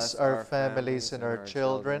 Bless our families and our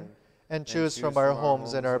children, and choose from our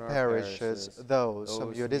homes and our parishes those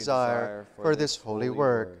whom you desire for this holy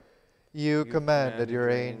work. You commanded your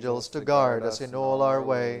angels to guard us in all our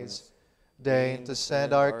ways. Deign to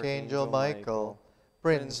send Archangel Michael,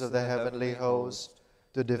 Prince of the heavenly host,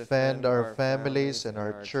 to defend our families and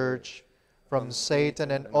our Church from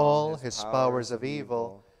Satan and all his powers of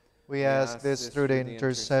evil. We ask this through the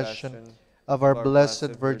intercession of our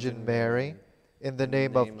Blessed Virgin Mary, in the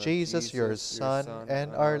name of Jesus, your Son,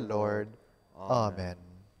 and our Lord. Amen.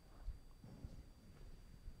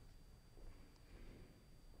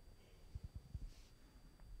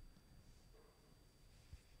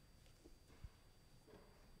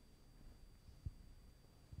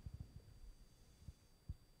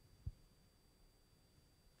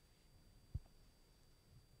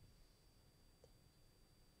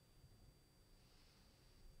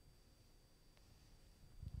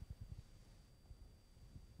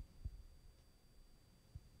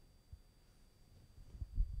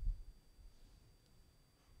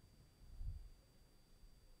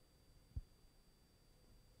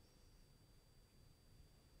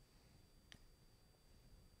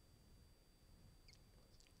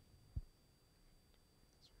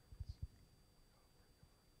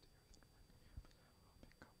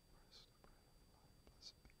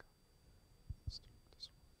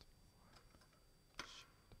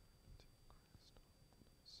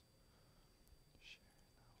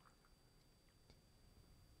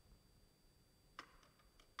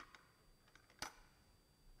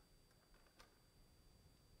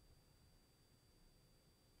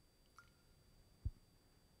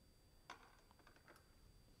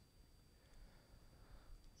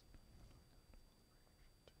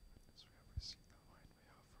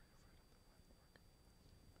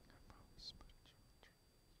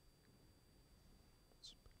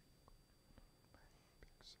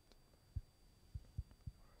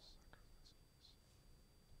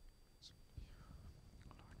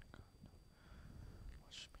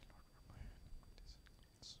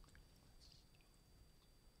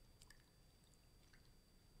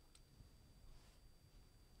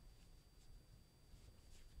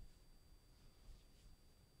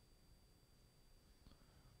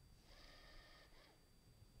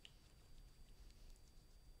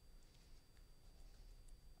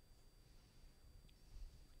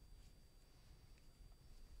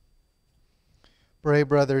 Pray,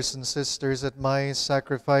 brothers and sisters, that my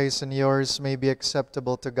sacrifice and yours may be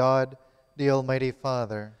acceptable to God, the Almighty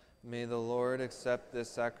Father. May the Lord accept this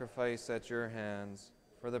sacrifice at your hands,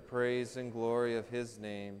 for the praise and glory of his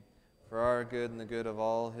name, for our good and the good of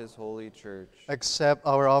all his holy church. Accept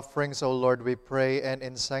our offerings, O Lord, we pray, and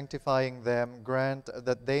in sanctifying them, grant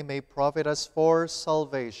that they may profit us for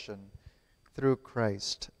salvation, through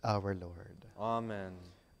Christ our Lord. Amen.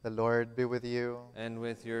 The Lord be with you. And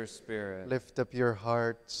with your spirit. Lift up your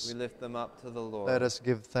hearts. We lift them up to the Lord. Let us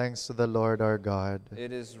give thanks to the Lord our God.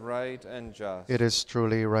 It is right and just. It is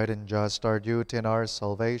truly right and just, our duty and our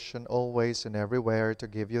salvation, always and everywhere to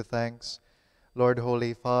give you thanks. Lord,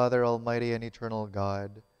 Holy Father, Almighty and eternal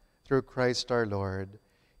God, through Christ our Lord,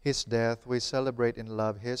 his death we celebrate in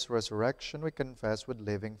love, his resurrection we confess with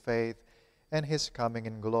living faith, and his coming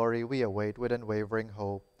in glory we await with unwavering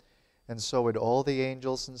hope. And so with all the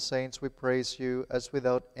angels and saints we praise you, as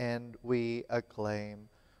without end we acclaim.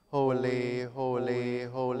 Holy, holy,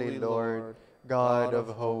 holy Lord, God of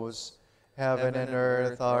hosts, Heaven and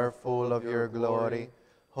earth are full of your glory.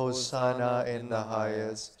 Hosanna in the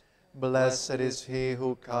highest. Blessed is he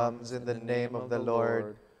who comes in the name of the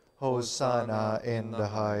Lord. Hosanna in the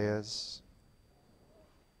highest.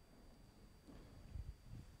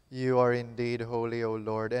 You are indeed holy, O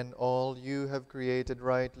Lord, and all you have created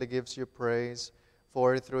rightly gives you praise.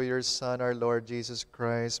 For through your Son, our Lord Jesus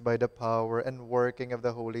Christ, by the power and working of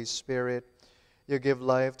the Holy Spirit, you give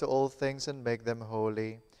life to all things and make them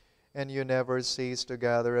holy. And you never cease to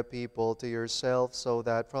gather a people to yourself, so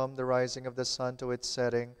that from the rising of the sun to its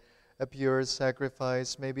setting, a pure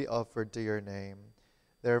sacrifice may be offered to your name.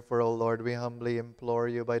 Therefore, O Lord, we humbly implore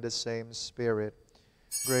you by the same Spirit,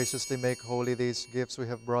 graciously make holy these gifts we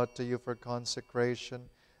have brought to you for consecration,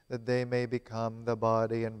 that they may become the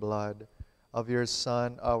body and blood of your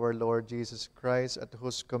Son, our Lord Jesus Christ, at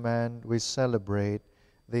whose command we celebrate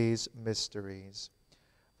these mysteries.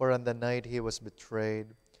 For on the night he was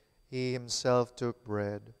betrayed, he himself took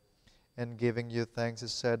bread, and giving you thanks, he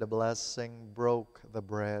said a blessing, broke the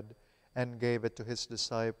bread, and gave it to his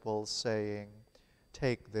disciples, saying,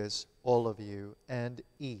 "Take this, all of you, and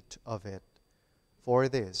eat of it. For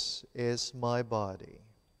this is my body,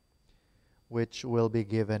 which will be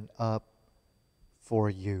given up for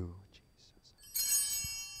you."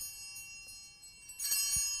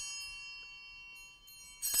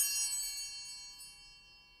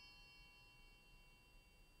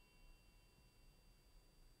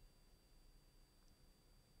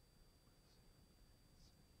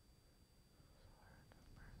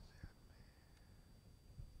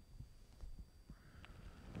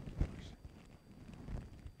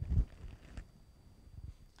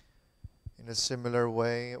 In a similar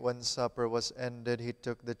way, when supper was ended, he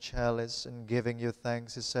took the chalice, and giving you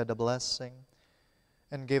thanks, he said a blessing,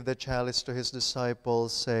 and gave the chalice to his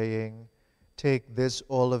disciples, saying, "Take this,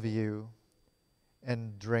 all of you,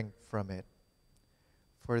 and drink from it.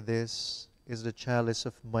 For this is the chalice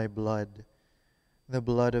of my blood, the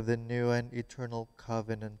blood of the new and eternal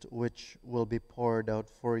covenant, which will be poured out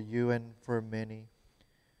for you and for many,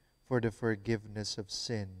 for the forgiveness of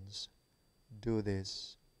sins. Do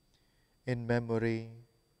this in memory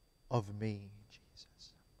of me."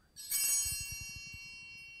 Jesus.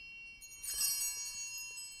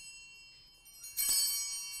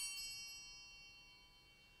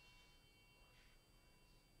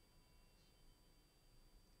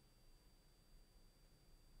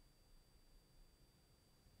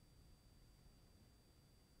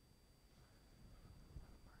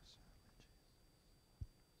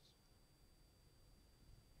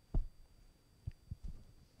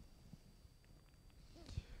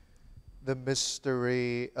 The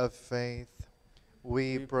mystery of faith.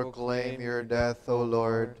 We proclaim your death, O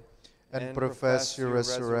Lord, and profess your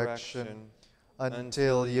resurrection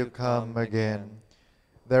until you come again.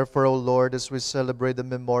 Therefore, O Lord, as we celebrate the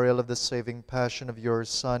memorial of the saving passion of your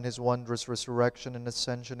Son, his wondrous resurrection and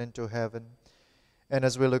ascension into heaven, and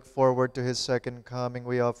as we look forward to his second coming,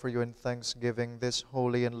 we offer you in thanksgiving this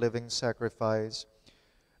holy and living sacrifice.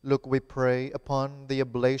 Look, we pray, upon the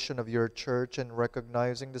oblation of your church, and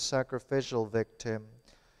recognizing the sacrificial victim,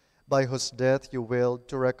 by whose death you willed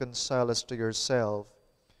to reconcile us to yourself.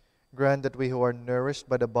 Grant that we who are nourished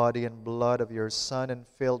by the body and blood of your Son and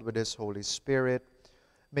filled with his Holy Spirit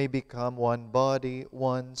may become one body,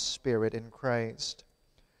 one spirit in Christ.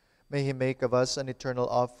 May he make of us an eternal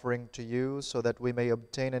offering to you, so that we may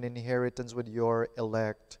obtain an inheritance with your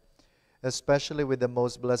elect, especially with the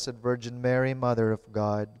most blessed Virgin Mary, Mother of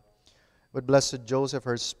God, with blessed Joseph,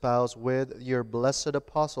 her spouse, with your blessed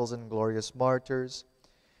apostles and glorious martyrs,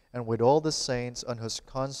 and with all the saints on whose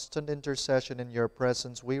constant intercession in your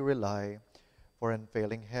presence we rely for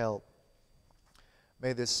unfailing help.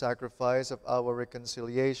 May this sacrifice of our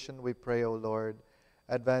reconciliation, we pray, O Lord,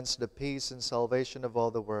 advance the peace and salvation of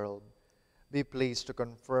all the world. Be pleased to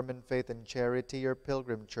confirm in faith and charity your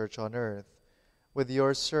pilgrim church on earth, with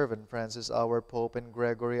your servant Francis, our Pope, and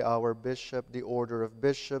Gregory, our Bishop, the order of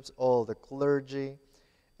bishops, all the clergy,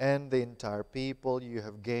 and the entire people you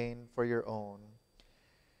have gained for your own.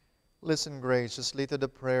 Listen graciously to the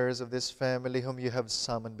prayers of this family whom you have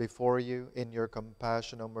summoned before you. In your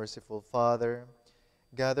compassion, O merciful Father,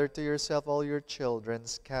 gather to yourself all your children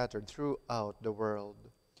scattered throughout the world.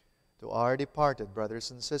 To our departed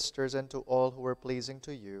brothers and sisters, and to all who are pleasing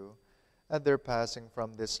to you, at their passing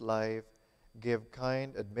from this life, give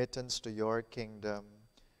kind admittance to your kingdom.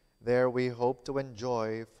 There we hope to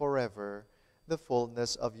enjoy forever the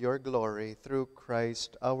fullness of your glory, through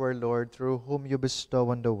Christ our Lord, through whom you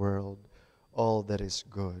bestow on the world all that is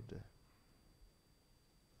good.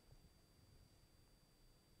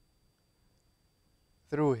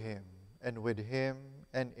 Through him, and with him,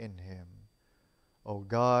 and in him, O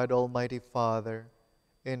God, Almighty Father,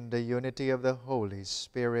 in the unity of the Holy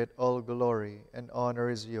Spirit, all glory and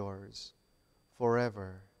honor is yours,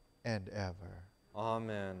 forever and ever.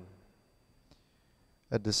 Amen.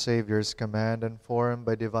 At the Savior's command, and formed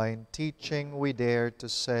by divine teaching, we dare to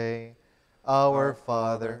say, Our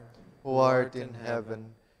Father, who art in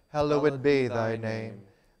heaven, hallowed be thy name.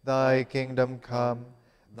 Thy kingdom come,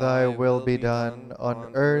 thy will be done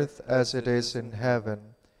on earth as it is in heaven.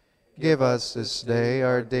 Give us this day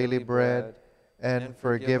our daily bread, and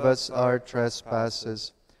forgive us our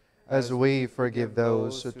trespasses, as we forgive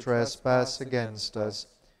those who trespass against us.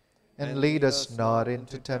 And lead us not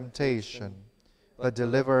into temptation, but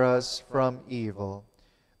deliver us from evil.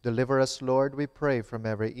 Deliver us, Lord, we pray, from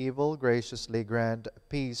every evil. Graciously grant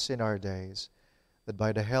peace in our days, that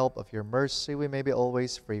by the help of your mercy we may be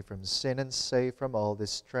always free from sin and safe from all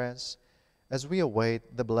distress, as we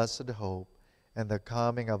await the blessed hope and the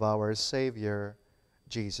coming of our Savior,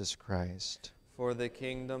 Jesus Christ. For the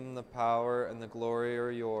kingdom, the power, and the glory are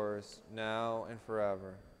yours, now and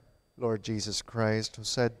forever. Lord Jesus Christ, who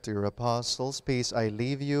said to your apostles, Peace I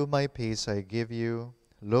leave you, my peace I give you,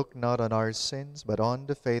 look not on our sins, but on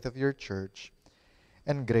the faith of your church,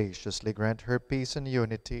 and graciously grant her peace and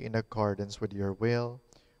unity in accordance with your will,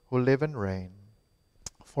 who live and reign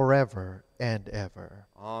forever and ever.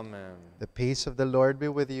 Amen. The peace of the Lord be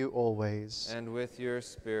with you always. And with your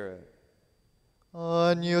spirit.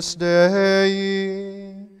 Agnus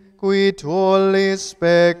Dei, qui tollis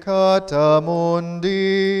peccata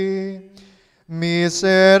mundi,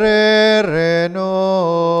 miserere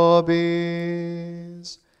nobis.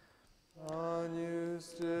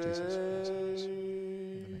 Agnus Jesus Christ,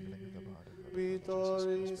 Dei, qui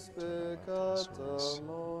tollis peccata Lord Jesus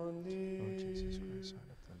mundi, Christ, Son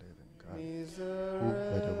of the living God, who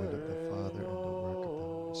miserere by the will of the Father and the work of the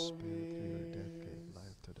Holy Spirit through your death gave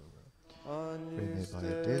life to the world. Free me by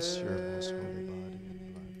this your most holy body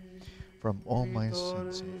and blood from all my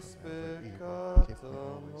sins and from every evil. Keep me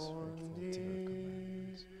always faithful to your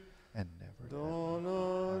commandments, and never let me Dona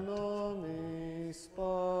depart from nobis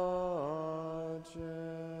pacem.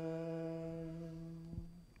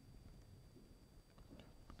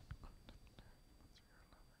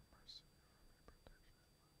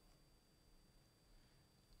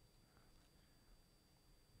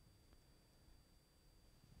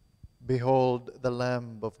 Behold the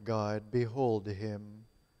Lamb of God, behold him,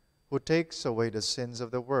 who takes away the sins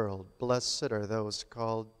of the world. Blessed are those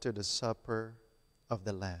called to the supper of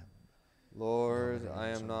the Lamb. Lord, I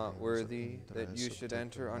am not worthy that you should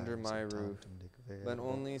enter under my roof, but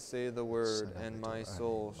only say the word, and my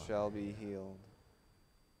soul shall be healed.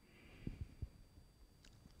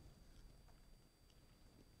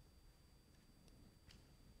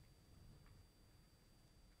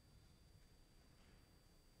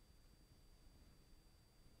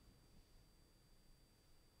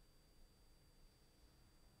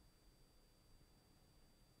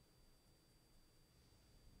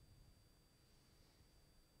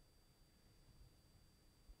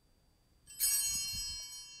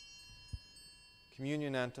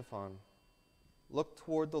 Communion Antiphon. Look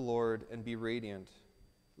toward the Lord and be radiant.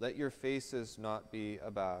 Let your faces not be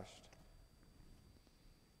abashed.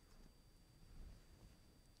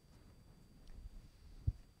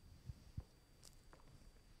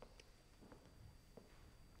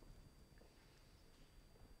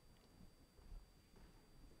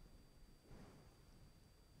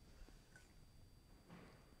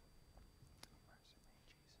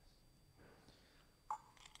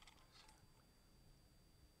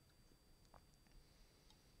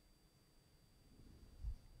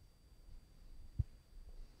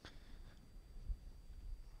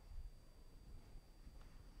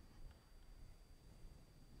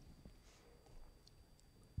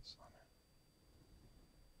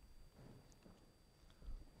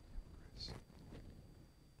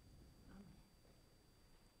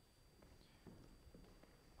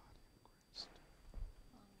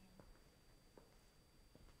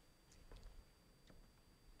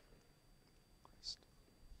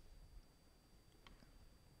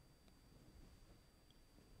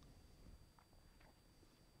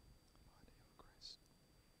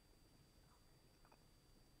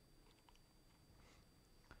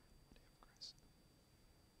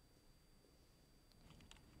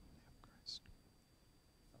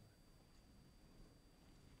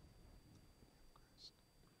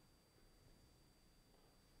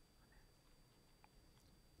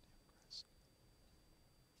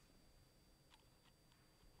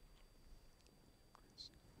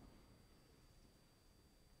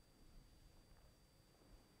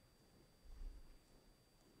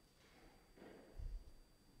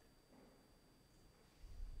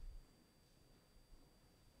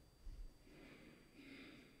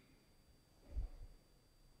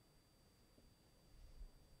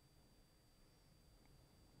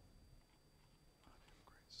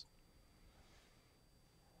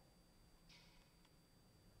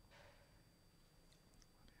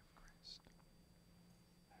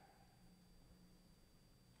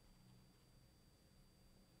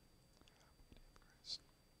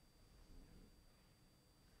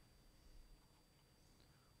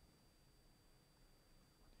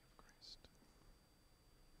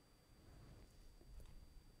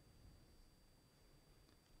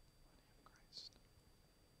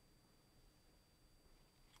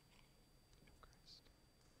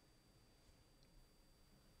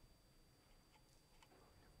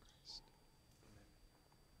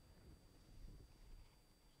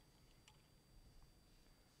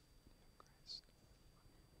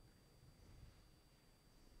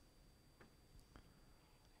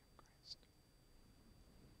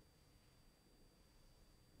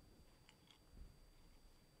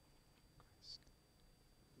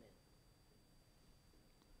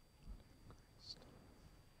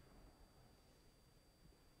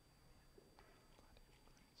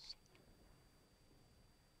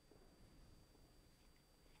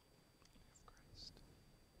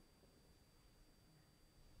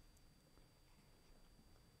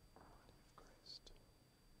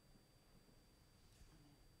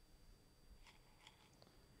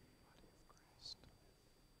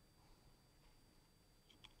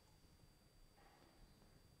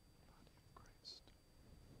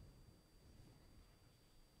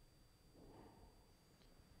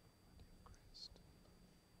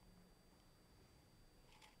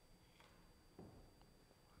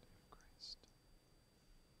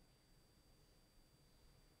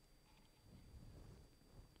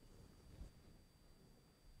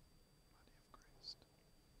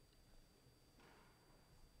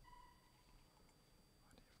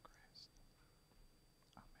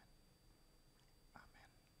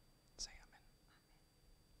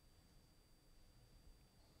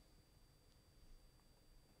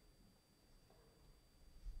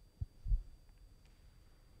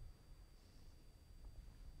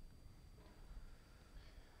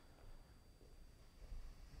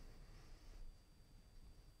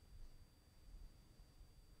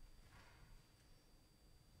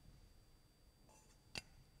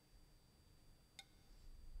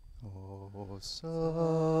 sacrament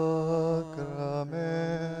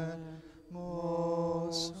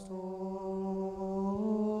most holy,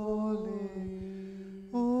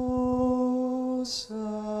 O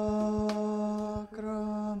sacrament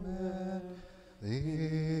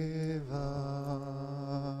divine.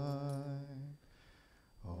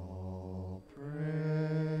 All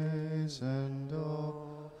praise and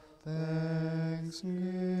all thanksgiving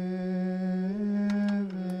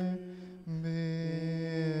be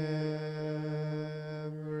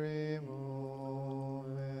every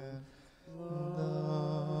moment thine.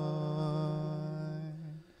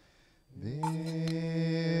 Be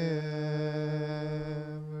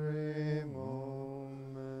every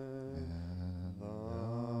moment thine.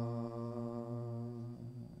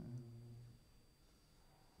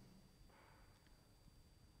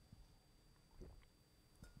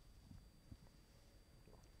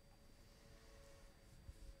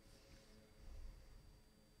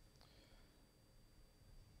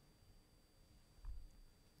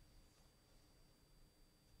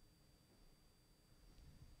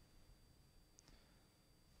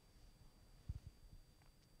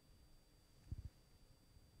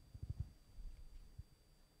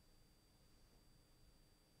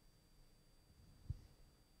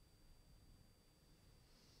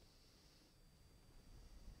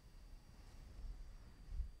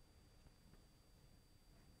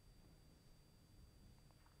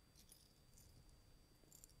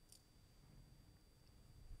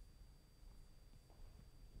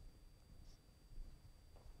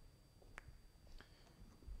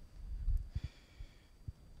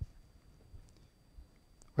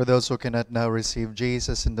 For those who cannot now receive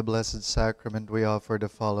Jesus in the Blessed Sacrament, we offer the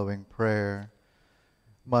following prayer.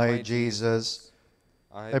 My Jesus,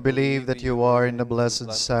 I believe that you are in the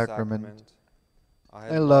Blessed Sacrament.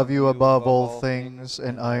 I love you above all things,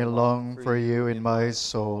 and I long for you in my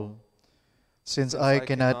soul. Since I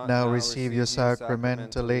cannot now receive you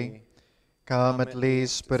sacramentally, come at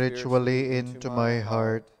least spiritually into my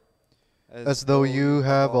heart. As though you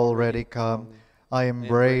have already come, I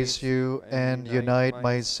embrace you and unite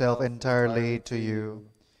myself entirely to you.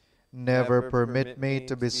 Never permit me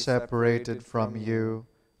to be separated from you.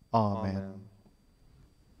 Amen.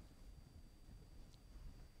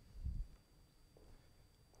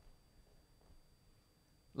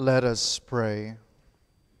 Let us pray.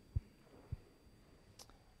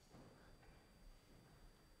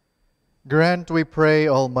 Grant, we pray,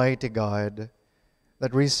 Almighty God,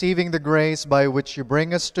 that receiving the grace by which you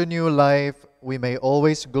bring us to new life, we may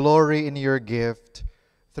always glory in your gift,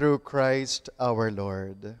 through Christ our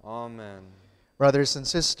Lord. Amen. Brothers and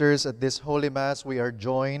sisters, at this Holy Mass we are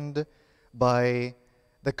joined by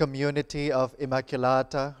the community of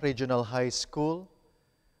Immaculata Regional High School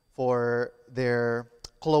for their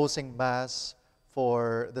closing Mass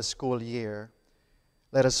for the school year.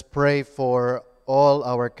 Let us pray for all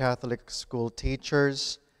our Catholic school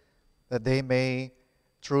teachers, that they may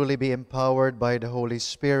truly be empowered by the Holy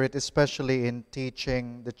Spirit, especially in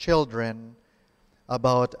teaching the children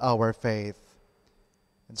about our faith.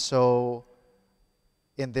 And so,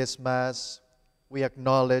 in this Mass, we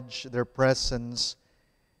acknowledge their presence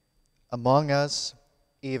among us,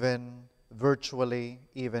 even virtually,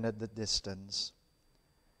 even at the distance.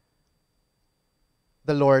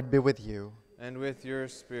 The Lord be with you. And with your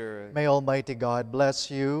spirit. May Almighty God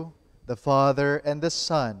bless you, the Father, and the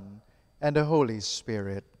Son, and the Holy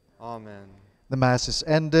Spirit. Amen. The Mass is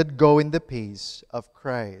ended. Go in the peace of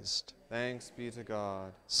Christ. Thanks be to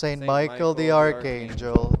God. Saint Michael the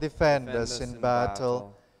Archangel, defend us in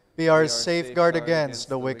battle. Be our safeguard against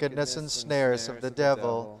the wickedness and snares of the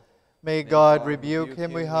devil. May God rebuke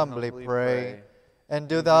him, we humbly pray. And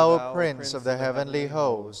do thou, Prince of the heavenly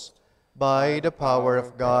host, by the power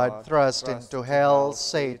of God, thrust into hell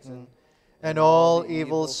Satan and all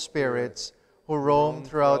evil spirits who roam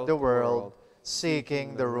throughout the world,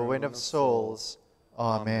 seeking the ruin of souls.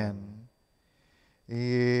 Amen.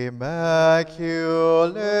 Immaculate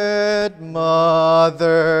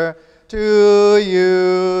Mother, to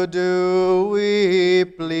you do we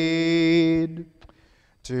plead,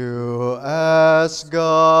 to ask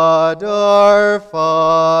God our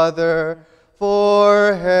Father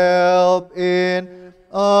for help in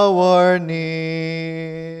our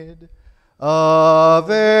need.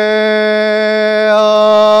 Ave,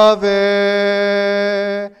 Ave,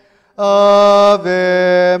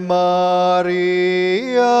 Ave Maria,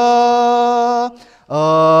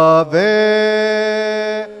 Ave,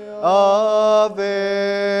 Ave,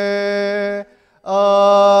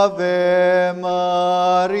 Ave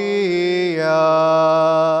Maria.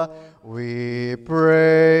 We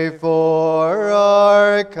pray for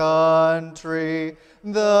our country,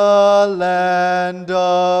 the land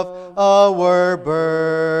of our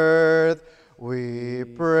birth. We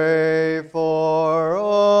pray for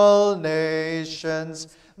all nations,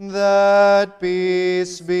 that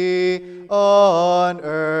peace be on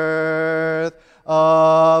earth.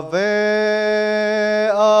 Ave,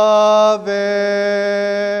 Ave,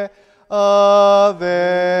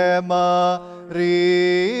 Ave Maria.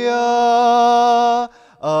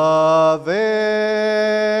 Ave,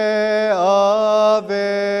 Ave,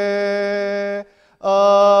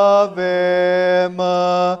 Ave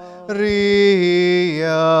Maria.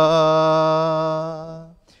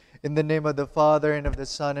 In the name of the Father, and of the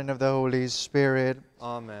Son, and of the Holy Spirit.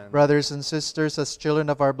 Amen. Brothers and sisters, as children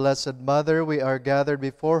of our Blessed Mother, we are gathered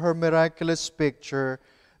before her miraculous picture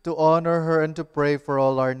to honor her and to pray for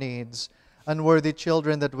all our needs. Unworthy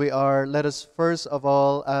children that we are, let us first of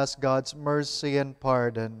all ask God's mercy and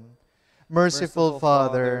pardon. Merciful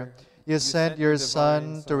Father, you sent your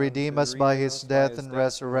Son to redeem us by his death and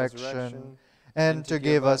resurrection, and to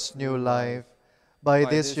give us new life. By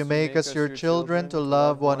this you make us your children to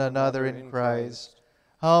love one another in Christ.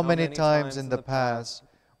 How many times in the past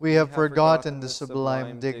we have forgotten the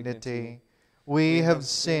sublime dignity. We have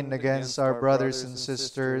sinned against our brothers and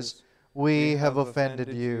sisters. We have offended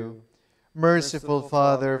you. Merciful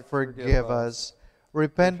Father, forgive us.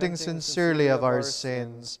 Repenting sincerely of our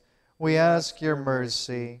sins, we ask your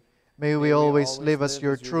mercy. May we always live as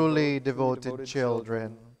your truly devoted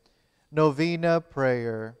children. Novena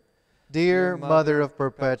Prayer. Dear Mother of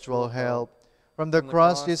Perpetual Help, from the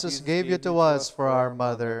cross Jesus gave you to us for our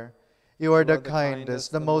mother. You are the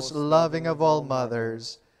kindest, the most loving of all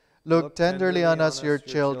mothers. Look tenderly on us, your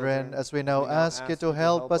children, as we now ask you to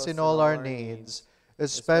help us in all our needs,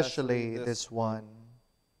 especially this one.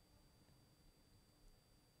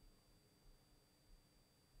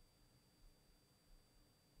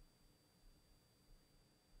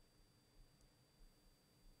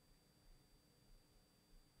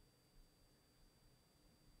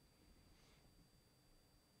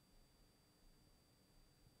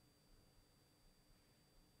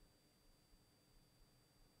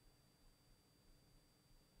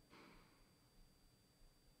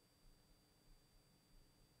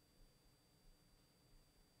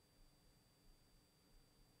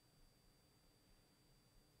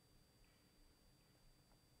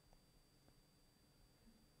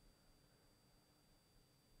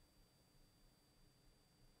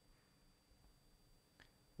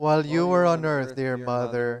 While you were on earth, dear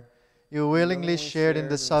Mother, you willingly shared in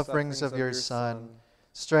the sufferings of your Son.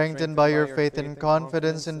 Strengthened by your faith and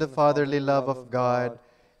confidence in the fatherly love of God,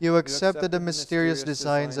 you accepted the mysterious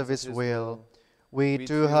designs of his will. We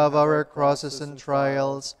too have our crosses and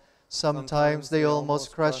trials. Sometimes they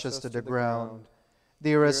almost crush us to the ground.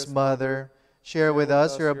 Dearest Mother, share with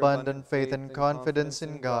us your abundant faith and confidence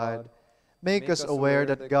in God. Make us aware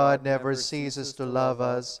that God never ceases to love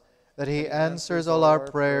us, that he answers all our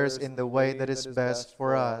prayers in the way that is best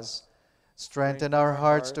for us. Strengthen our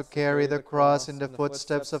hearts to carry the cross in the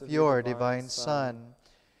footsteps of your divine Son.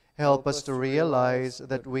 Help us to realize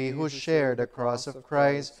that we who share the cross of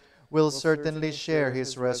Christ will certainly share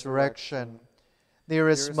his resurrection.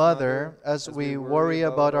 Dearest Mother, as we worry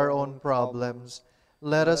about our own problems,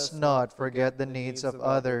 let us not forget the needs of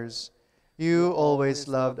others. You always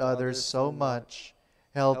loved others so much.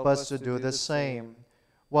 Help us to do the same.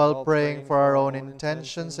 While praying for our own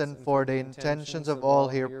intentions and for the intentions of all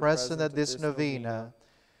here present at this novena,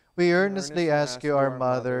 we earnestly ask you, our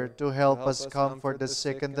Mother, to help us comfort the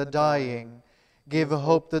sick and the dying, give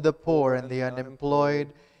hope to the poor and the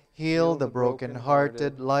unemployed, heal the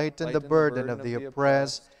broken-hearted, lighten the burden of the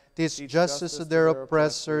oppressed, teach justice to their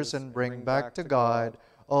oppressors, and bring back to God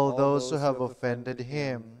all those who have offended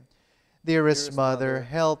him. Dearest Mother,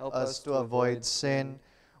 help us to avoid sin,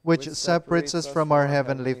 which separates us from our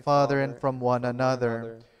Heavenly Father and from one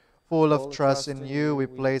another. Full of trust in you, we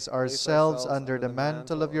place ourselves under the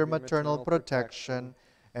mantle of your maternal protection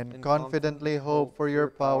and confidently hope for your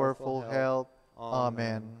powerful help.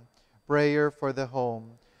 Amen. Prayer for the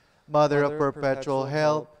home. Mother of perpetual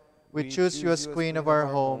help, we choose you as Queen of our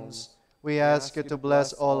homes. We ask you to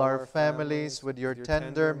bless all our families with your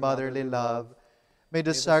tender motherly love. May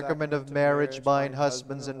the sacrament of marriage bind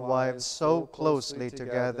husbands and wives so closely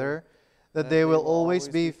together that they will always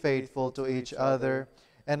be faithful to each other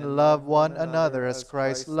and love one another as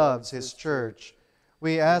Christ loves his church.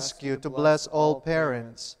 We ask you to bless all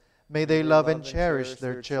parents. May they love and cherish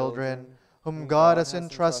their children, whom God has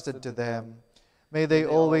entrusted to them. May they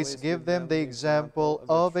always give them the example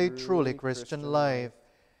of a truly Christian life.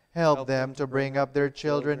 Help them to bring up their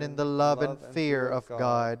children in the love and fear of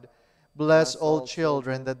God. Bless all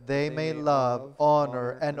children that they may love,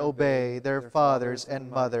 honor, and obey their fathers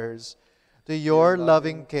and mothers. To your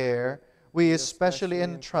loving care, we especially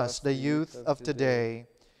entrust the youth of today.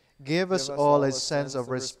 Give us all a sense of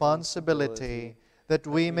responsibility that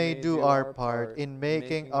we may do our part in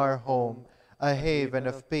making our home a haven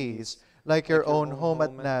of peace, like your own home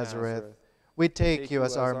at Nazareth. We take you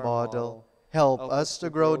as our model. Help us to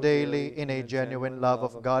grow daily in a genuine love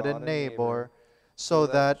of God and neighbor, so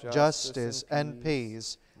that justice and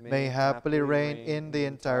peace may happily reign in the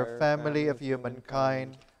entire family of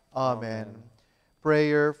humankind. Amen.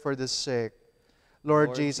 Prayer for the sick.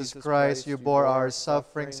 Lord Jesus Christ, you bore our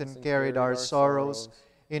sufferings and carried our sorrows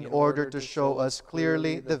in order to show us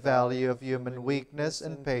clearly the value of human weakness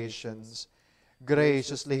and patience.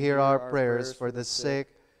 Graciously hear our prayers for the sick,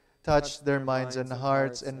 touch their minds and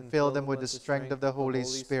hearts, and fill them with the strength of the Holy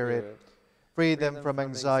Spirit. Free them from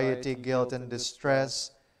anxiety, guilt, and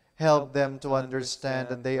distress. Help them to understand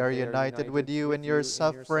that they are united with you in your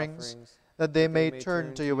sufferings, that they may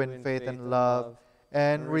turn to you in faith and love,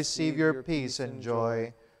 and receive your peace and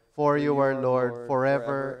joy. For you are Lord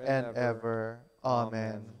forever and ever.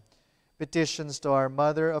 Amen. Petitions to our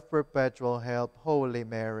Mother of Perpetual Help, Holy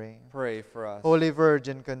Mary. Pray for us. Holy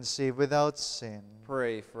Virgin conceived without sin.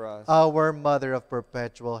 Pray for us. Our Mother of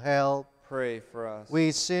Perpetual Help, Pray for us. we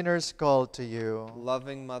sinners call to you,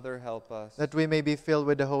 Loving Mother, help us. that we may be filled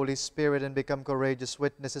with the Holy Spirit and become courageous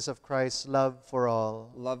witnesses of Christ's love for all,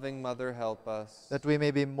 Loving Mother, help us. that we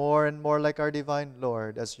may be more and more like our divine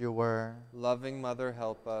Lord as you were, Loving Mother,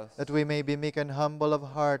 help us. that we may be meek and humble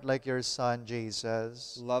of heart like your Son,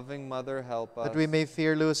 Jesus, Loving Mother, help us. that we may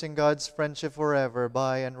fear losing God's friendship forever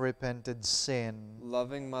by unrepented sin,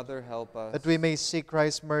 Loving Mother, help us. that we may seek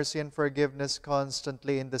Christ's mercy and forgiveness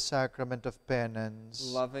constantly in the sacrament of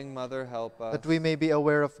penance, Loving Mother, help us. that we may be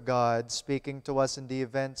aware of God speaking to us in the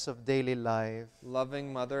events of daily life,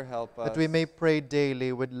 Loving Mother, help us. that we may pray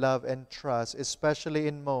daily with love and trust, especially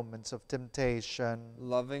in moments of temptation,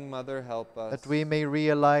 Loving Mother, help us. that we may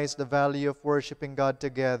realize the value of worshiping God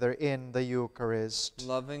together in the Eucharist,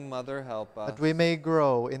 Loving Mother, help us. that we may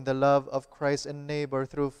grow in the love of Christ and neighbor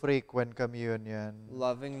through frequent communion,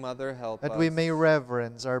 Loving Mother, help that us. we may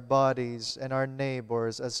reverence our bodies and our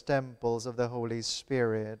neighbors as temples of the Holy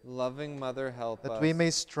Spirit, Loving Mother, help us. that we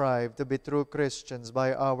may strive to be true Christians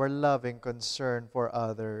by our loving concern for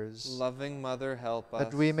others, Loving Mother, help us.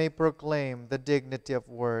 that we may proclaim the dignity of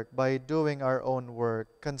work by doing our own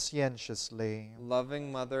work conscientiously,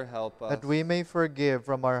 Loving Mother, help us. that we may forgive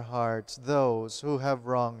from our hearts those who have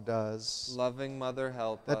wronged us, Loving Mother,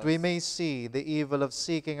 help us. that we may see the evil of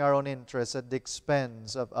seeking our own interests at the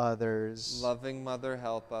expense of others, Loving Mother,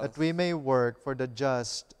 help us. that we may work for the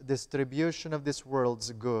just distribution of this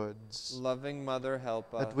world's goods, Loving Mother,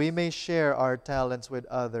 help us. that we may share our talents with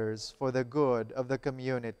others for the good of the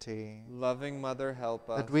community, Loving Mother, help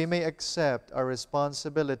us. that we may accept our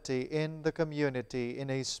responsibility in the community in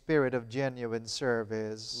a spirit of genuine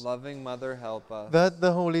service, Loving Mother, help us. that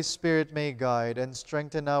the Holy Spirit may guide and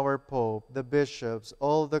strengthen our Pope, the bishops,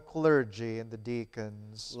 all the clergy, and the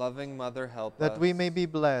deacons, Loving Mother, help us. that we may be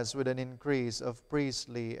blessed with an increase of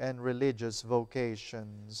priestly and religious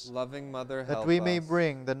vocations, Loving Mother, help that we may us.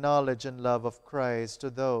 bring the knowledge and love of Christ to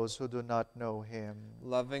those who do not know Him,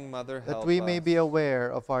 Loving Mother, help that us. we may be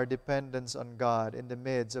aware of our dependence on God in the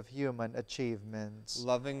midst of human achievements,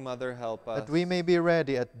 Loving Mother, help us. that we may be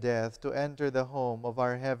ready at death to enter the home of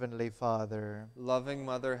our Heavenly Father, Loving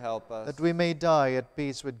Mother, help us. that we may die at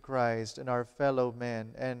peace with Christ and our fellow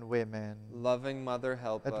men and women, Loving Mother,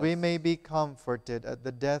 help us. that we may be comforted at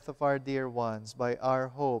the death of our dear ones by our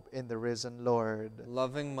hope in the risen Lord,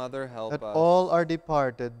 Loving Mother, help that us. all our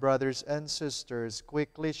departed brothers and sisters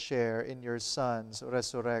quickly share in your Son's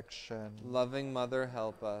resurrection. Loving Mother,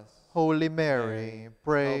 help us. Holy Mary,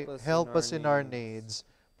 pray, help us in our needs.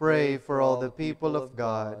 Pray for all the people of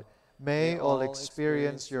God. May all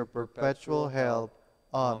experience your perpetual help.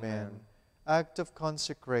 Amen. Act of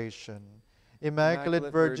consecration.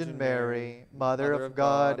 Immaculate Virgin Mary, Mother of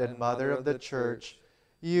God and Mother of the Church,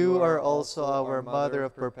 you are also our Mother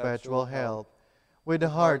of perpetual help. With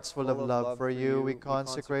hearts full of love for you, we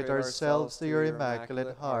consecrate ourselves to your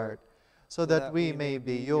Immaculate Heart, so that we may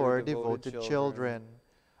be your devoted children.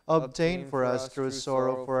 Obtain for us through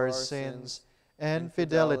sorrow for our sins and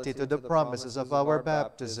fidelity to the promises of our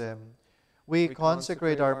baptism. We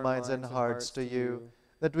consecrate our minds and hearts to you,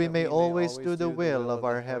 that we may always do the will of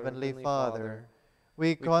our Heavenly Father.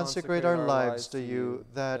 We consecrate our lives to you,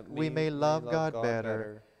 that we may love God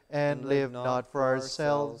better and live not for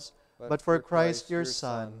ourselves, but for Christ your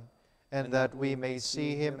Son, and that we may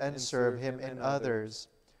see Him and serve Him in others.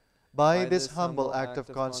 By this humble act of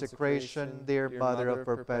consecration, dear Mother of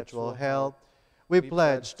perpetual help, we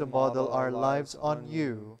pledge to model our lives on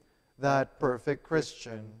you, that perfect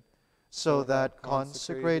Christian, so that,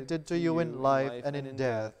 consecrated to you in life and in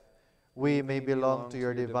death, we may belong to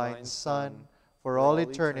your divine Son for all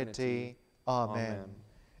eternity. Amen.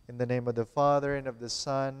 In the name of the Father, and of the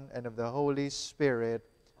Son, and of the Holy Spirit.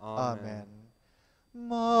 Amen.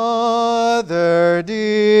 Mother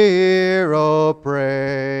dear, oh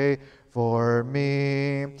pray for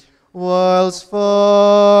me, whilst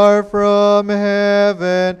far from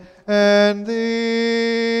heaven and thee,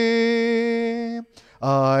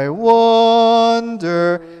 I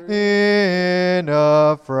wander in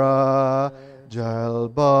a fragile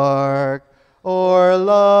bark o'er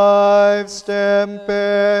life's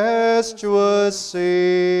tempestuous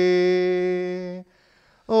sea.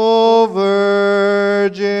 O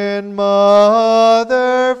Virgin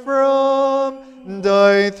Mother, from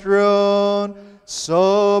thy throne,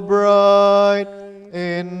 so bright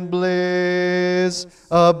in bliss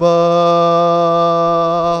above,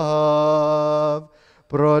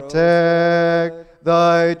 protect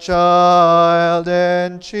thy child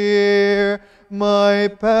and cheer my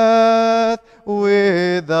path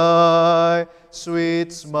with thy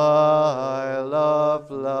sweet smile of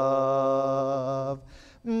love.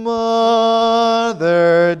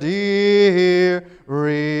 Mother dear,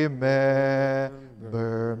 remember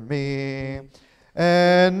me,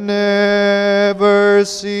 and never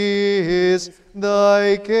cease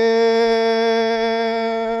thy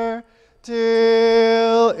care,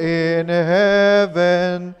 till in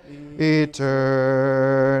heaven eternally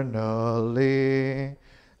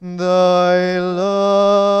thy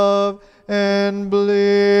love and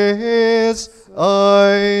bliss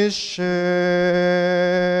I share.